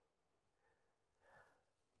read.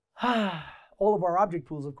 All of our object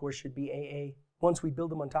pools, of course, should be AA once we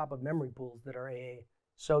build them on top of memory pools that are AA.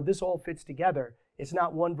 So this all fits together. It's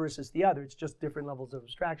not one versus the other. It's just different levels of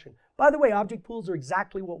abstraction. By the way, object pools are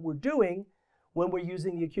exactly what we're doing when we're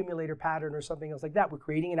using the accumulator pattern or something else like that. We're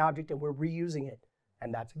creating an object and we're reusing it,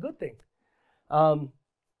 and that's a good thing.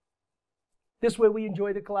 This way we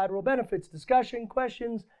enjoy the collateral benefits, discussion,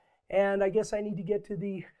 questions, and I guess I need to get to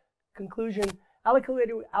the conclusion.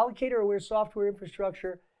 Allocator-aware software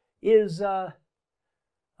infrastructure is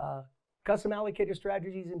custom allocator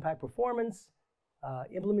strategies impact performance,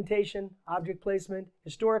 implementation, object placement,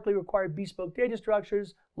 historically required bespoke data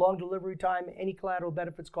structures, long delivery time, any collateral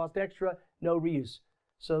benefits cost extra, no reuse.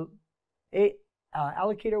 So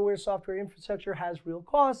allocator-aware software infrastructure has real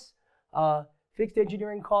costs, fixed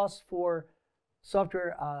engineering costs for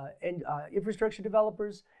software and infrastructure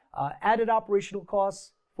developers, added operational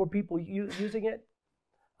costs for people using it.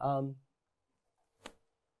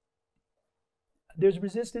 There's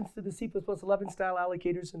resistance to the C++11 style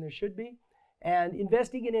allocators, and there should be. And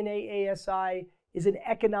investing in an AASI is an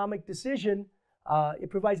economic decision. It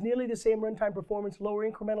provides nearly the same runtime performance, lower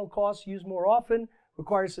incremental costs, used more often,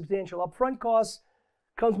 requires substantial upfront costs,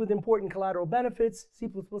 comes with important collateral benefits.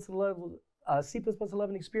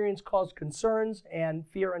 C++11 experience caused concerns and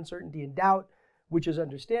fear, uncertainty, and doubt, which is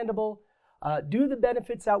understandable. Do the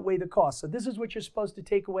benefits outweigh the costs? So this is what you're supposed to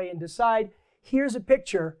take away and decide. Here's a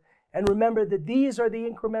picture, and remember that these are the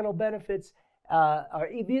incremental benefits.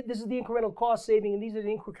 This is the incremental cost saving, and these are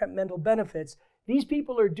the incremental benefits. These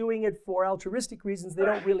people are doing it for altruistic reasons. They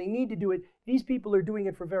don't really need to do it. These people are doing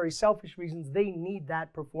it for very selfish reasons. They need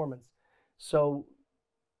that performance. So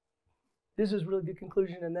this is really the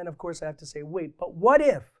conclusion. And then, of course, I have to say, wait, but what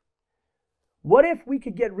if? What if we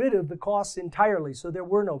could get rid of the costs entirely so there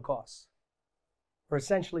were no costs? Or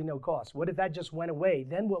essentially no costs? What if that just went away?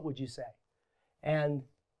 Then what would you say? And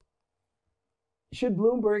should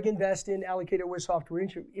Bloomberg invest in allocator-aware software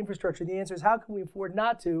infrastructure? The answer is, how can we afford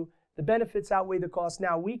not to? The benefits outweigh the costs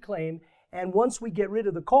now, we claim. And once we get rid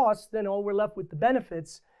of the costs, then all we're left with the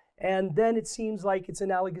benefits. And then it seems like it's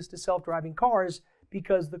analogous to self-driving cars,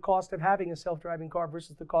 because the cost of having a self-driving car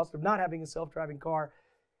versus the cost of not having a self-driving car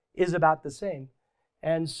is about the same.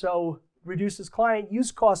 And so reduces client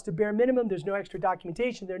use cost to bare minimum. There's no extra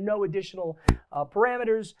documentation. There are no additional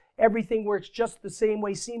parameters. Everything works just the same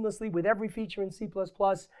way seamlessly with every feature in C++.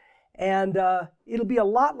 And it'll be a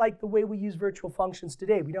lot like the way we use virtual functions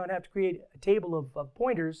today. We don't have to create a table of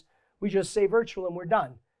pointers. We just say virtual and we're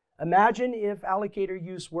done. Imagine if allocator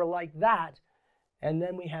use were like that, and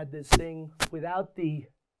then we had this thing without the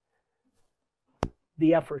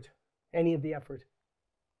effort, any of the effort.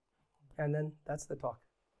 And then that's the talk.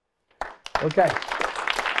 Okay.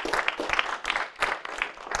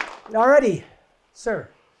 Alrighty, sir.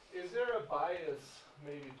 Is there a bias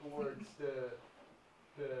maybe towards the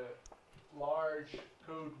large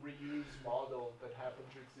code reuse model that happened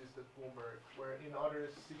to exist at Bloomberg, where in other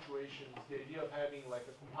situations the idea of having like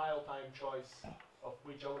a compile time choice of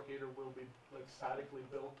which allocator will be like statically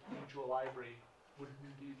built into a library,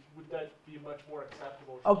 would that be much more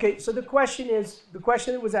acceptable? Okay, so the question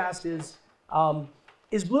that was asked is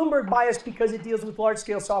Bloomberg biased because it deals with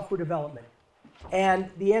large-scale software development? And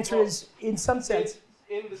the answer is, in some sense,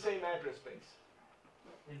 in the same address space.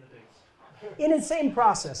 in the same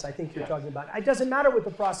process, I think you're talking about. It doesn't matter what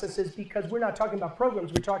the process is because we're not talking about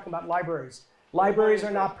programs, we're talking about libraries. Libraries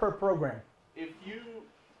are not per program. If you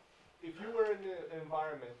were in an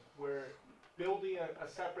environment where building a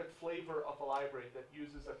separate flavor of a library that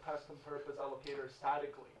uses a custom purpose allocator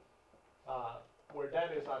statically, where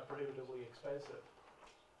that is not prohibitively expensive.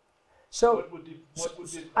 So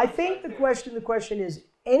I think the question is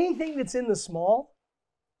anything that's in the small,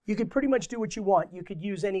 you could pretty much do what you want. You could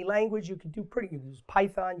use any language, you could use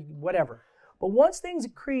Python, you could whatever. But once things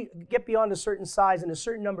get beyond a certain size and a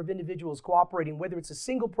certain number of individuals cooperating, whether it's a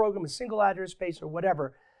single program, a single address space, or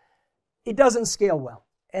whatever, it doesn't scale well.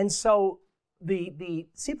 And so the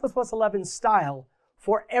C++11 style,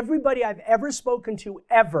 for everybody I've ever spoken to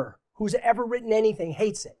ever, who's ever written anything,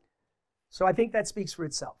 hates it. So I think that speaks for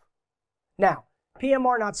itself. Now,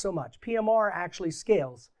 PMR not so much. PMR actually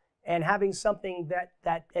scales, and having something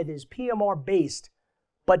that is PMR based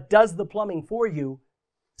but does the plumbing for you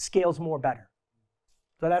scales more better.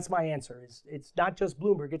 So that's my answer. It's not just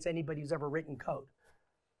Bloomberg, it's anybody who's ever written code,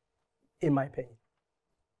 in my opinion.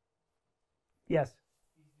 Yes?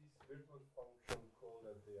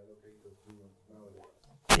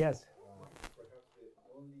 Yes.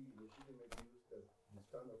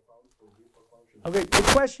 Okay, the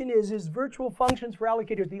question is virtual functions for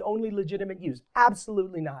allocators the only legitimate use?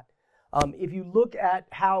 Absolutely not. If you look at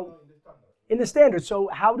how, in the standard, so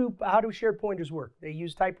how do shared pointers work? They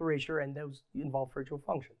use type erasure and those involve virtual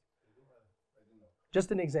functions.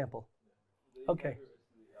 Just an example. Okay.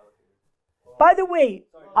 By the way,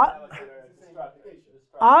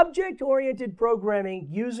 object-oriented programming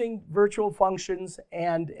using virtual functions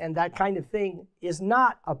and that kind of thing is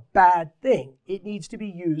not a bad thing. It needs to be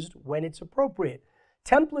used when it's appropriate.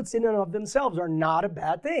 Templates in and of themselves are not a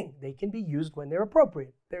bad thing. They can be used when they're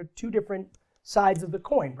appropriate. They're two different sides of the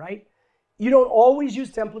coin, right? You don't always use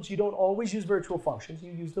templates. You don't always use virtual functions.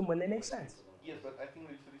 You use them when they make sense. Yes, but I think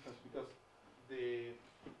there's a difference because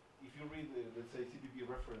if you read let's say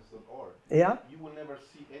cppreference.org, yeah, you will never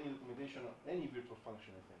see any documentation of any virtual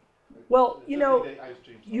function, I think. Well,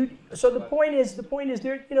 so the point is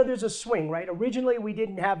there's a swing, right? Originally we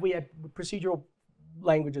had procedural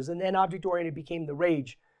languages, and then object-oriented became the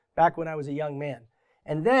rage back when I was a young man.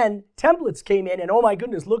 And then templates came in, and oh my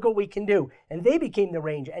goodness, look what we can do. And they became the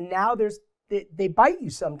range, and now they bite you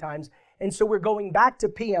sometimes. And so we're going back to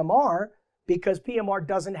PMR because PMR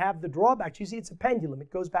doesn't have the drawbacks. You see, it's a pendulum. It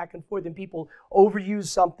goes back and forth, and people overuse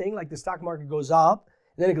something, like the stock market goes up,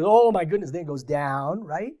 and then it goes, oh my goodness, then it goes down,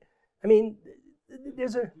 right? I mean,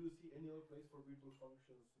 there's a... Do you see any other place for virtual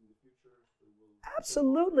functions in the future?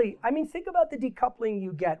 Absolutely. I mean, think about the decoupling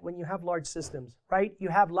you get when you have large systems, right? You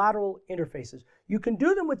have lateral interfaces. You can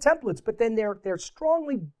do them with templates, but then they're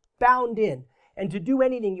strongly bound in. And to do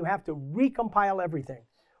anything, you have to recompile everything.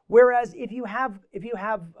 Whereas if you have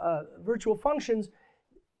virtual functions,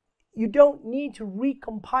 you don't need to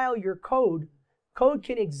recompile your code. Code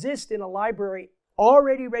can exist in a library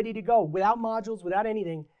already ready to go, without modules, without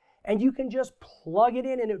anything, and you can just plug it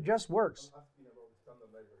in and it just works.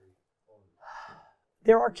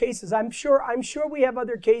 There are cases. I'm sure we have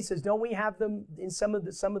other cases. Don't we have them in some of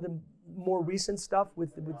the more recent stuff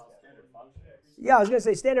with yeah, I was going to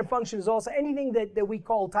say standard function is also anything that we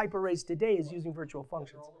call type arrays today is using virtual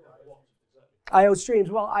functions. IO streams,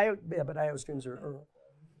 well, but IO streams are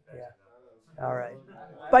yeah. All right.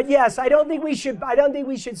 But yes, I don't think we should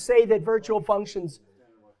say that virtual functions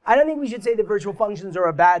are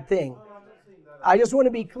a bad thing. I just want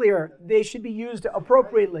to be clear. They should be used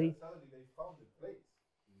appropriately.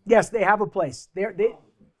 Yes, they have a place. They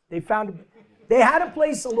had a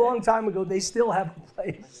place a long time ago. They still have a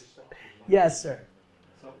place. Yes, sir.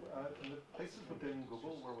 So in the places within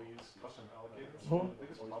Google where we use custom allocators, the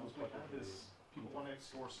biggest problems we have is people want to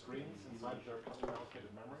store strings inside their custom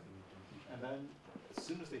allocated memory, and then as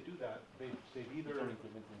soon as they do that, they've either,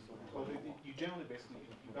 well, you generally basically,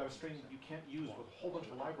 you've got a string that you can't use with a whole bunch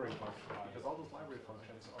of library functions, because all those library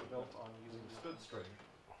functions are built on using the stood string.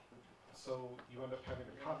 So you end up having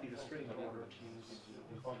to copy the string in order to use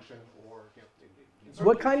the function, or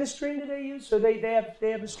what kind of string do they use? So they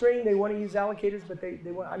have a string, they want to use allocators, but they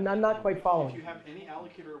want, I'm not quite following. If you have any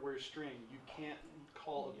allocator-aware string, you can't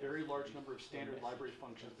call a very large number of standard library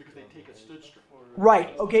functions because they take a stood string.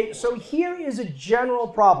 Right, okay, so here is a general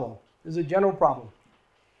problem. There's a general problem.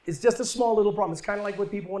 It's just a small little problem. It's kind of like what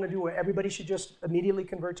people want to do, where everybody should just immediately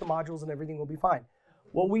convert to modules and everything will be fine.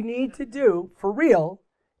 What we need to do, for real,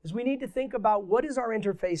 is we need to think about what is our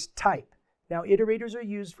interface type. Now, iterators are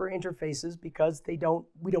used for interfaces because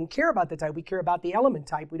we don't care about the type. We care about the element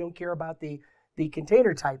type. We don't care about the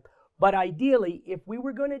container type. But ideally, if we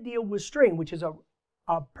were going to deal with string, which is a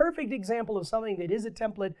perfect example of something that is a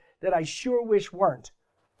template that I sure wish weren't,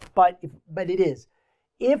 but it is.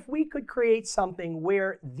 If we could create something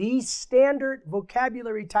where the standard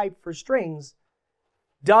vocabulary type for strings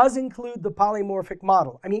does include the polymorphic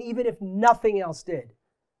model, I mean, even if nothing else did,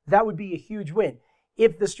 that would be a huge win.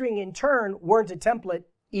 If the string in turn weren't a template,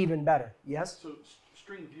 even better. Yes? So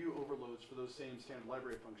string view overloads for those same standard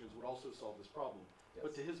library functions would also solve this problem. Yes.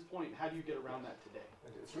 But to his point, how do you get around that today?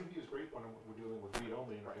 String view is great when we're dealing with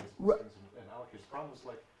read-only interfaces and allocators. The problem is,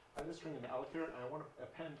 like, I have a string in the allocator and I want to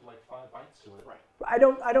append like 5 bytes to it. Right.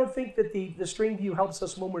 I don't think that the string view helps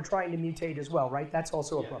us when we're trying to mutate as well, right? That's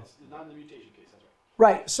also a problem. It's not in the mutation case, that's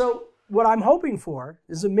right. Right. So what I'm hoping for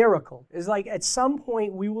is a miracle. Is like at some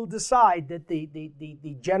point we will decide that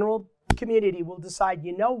the general community will decide,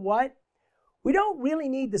 you know what? We don't really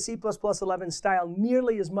need the C++11 style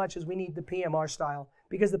nearly as much as we need the PMR style,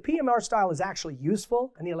 because the PMR style is actually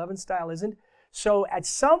useful and the 11 style isn't. So at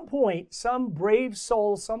some point, some brave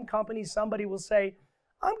soul, some company, somebody will say,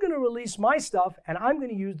 I'm going to release my stuff and I'm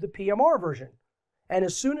going to use the PMR version. And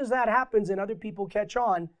as soon as that happens and other people catch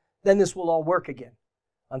on, then this will all work again.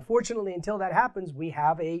 Unfortunately, until that happens, we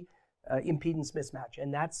have a impedance mismatch,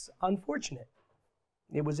 and that's unfortunate.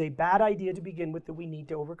 It was a bad idea to begin with that we need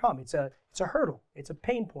to overcome. It's a hurdle. It's a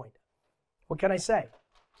pain point. What can I say?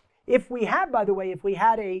 If we had, by the way, if we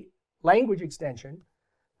had a language extension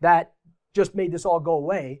that just made this all go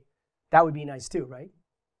away, that would be nice too, right?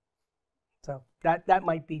 So that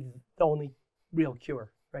might be the only real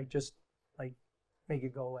cure, right? Just like make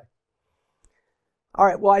it go away. All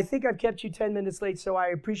right, well, I think I've kept you 10 minutes late, so I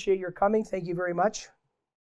appreciate your coming. Thank you very much.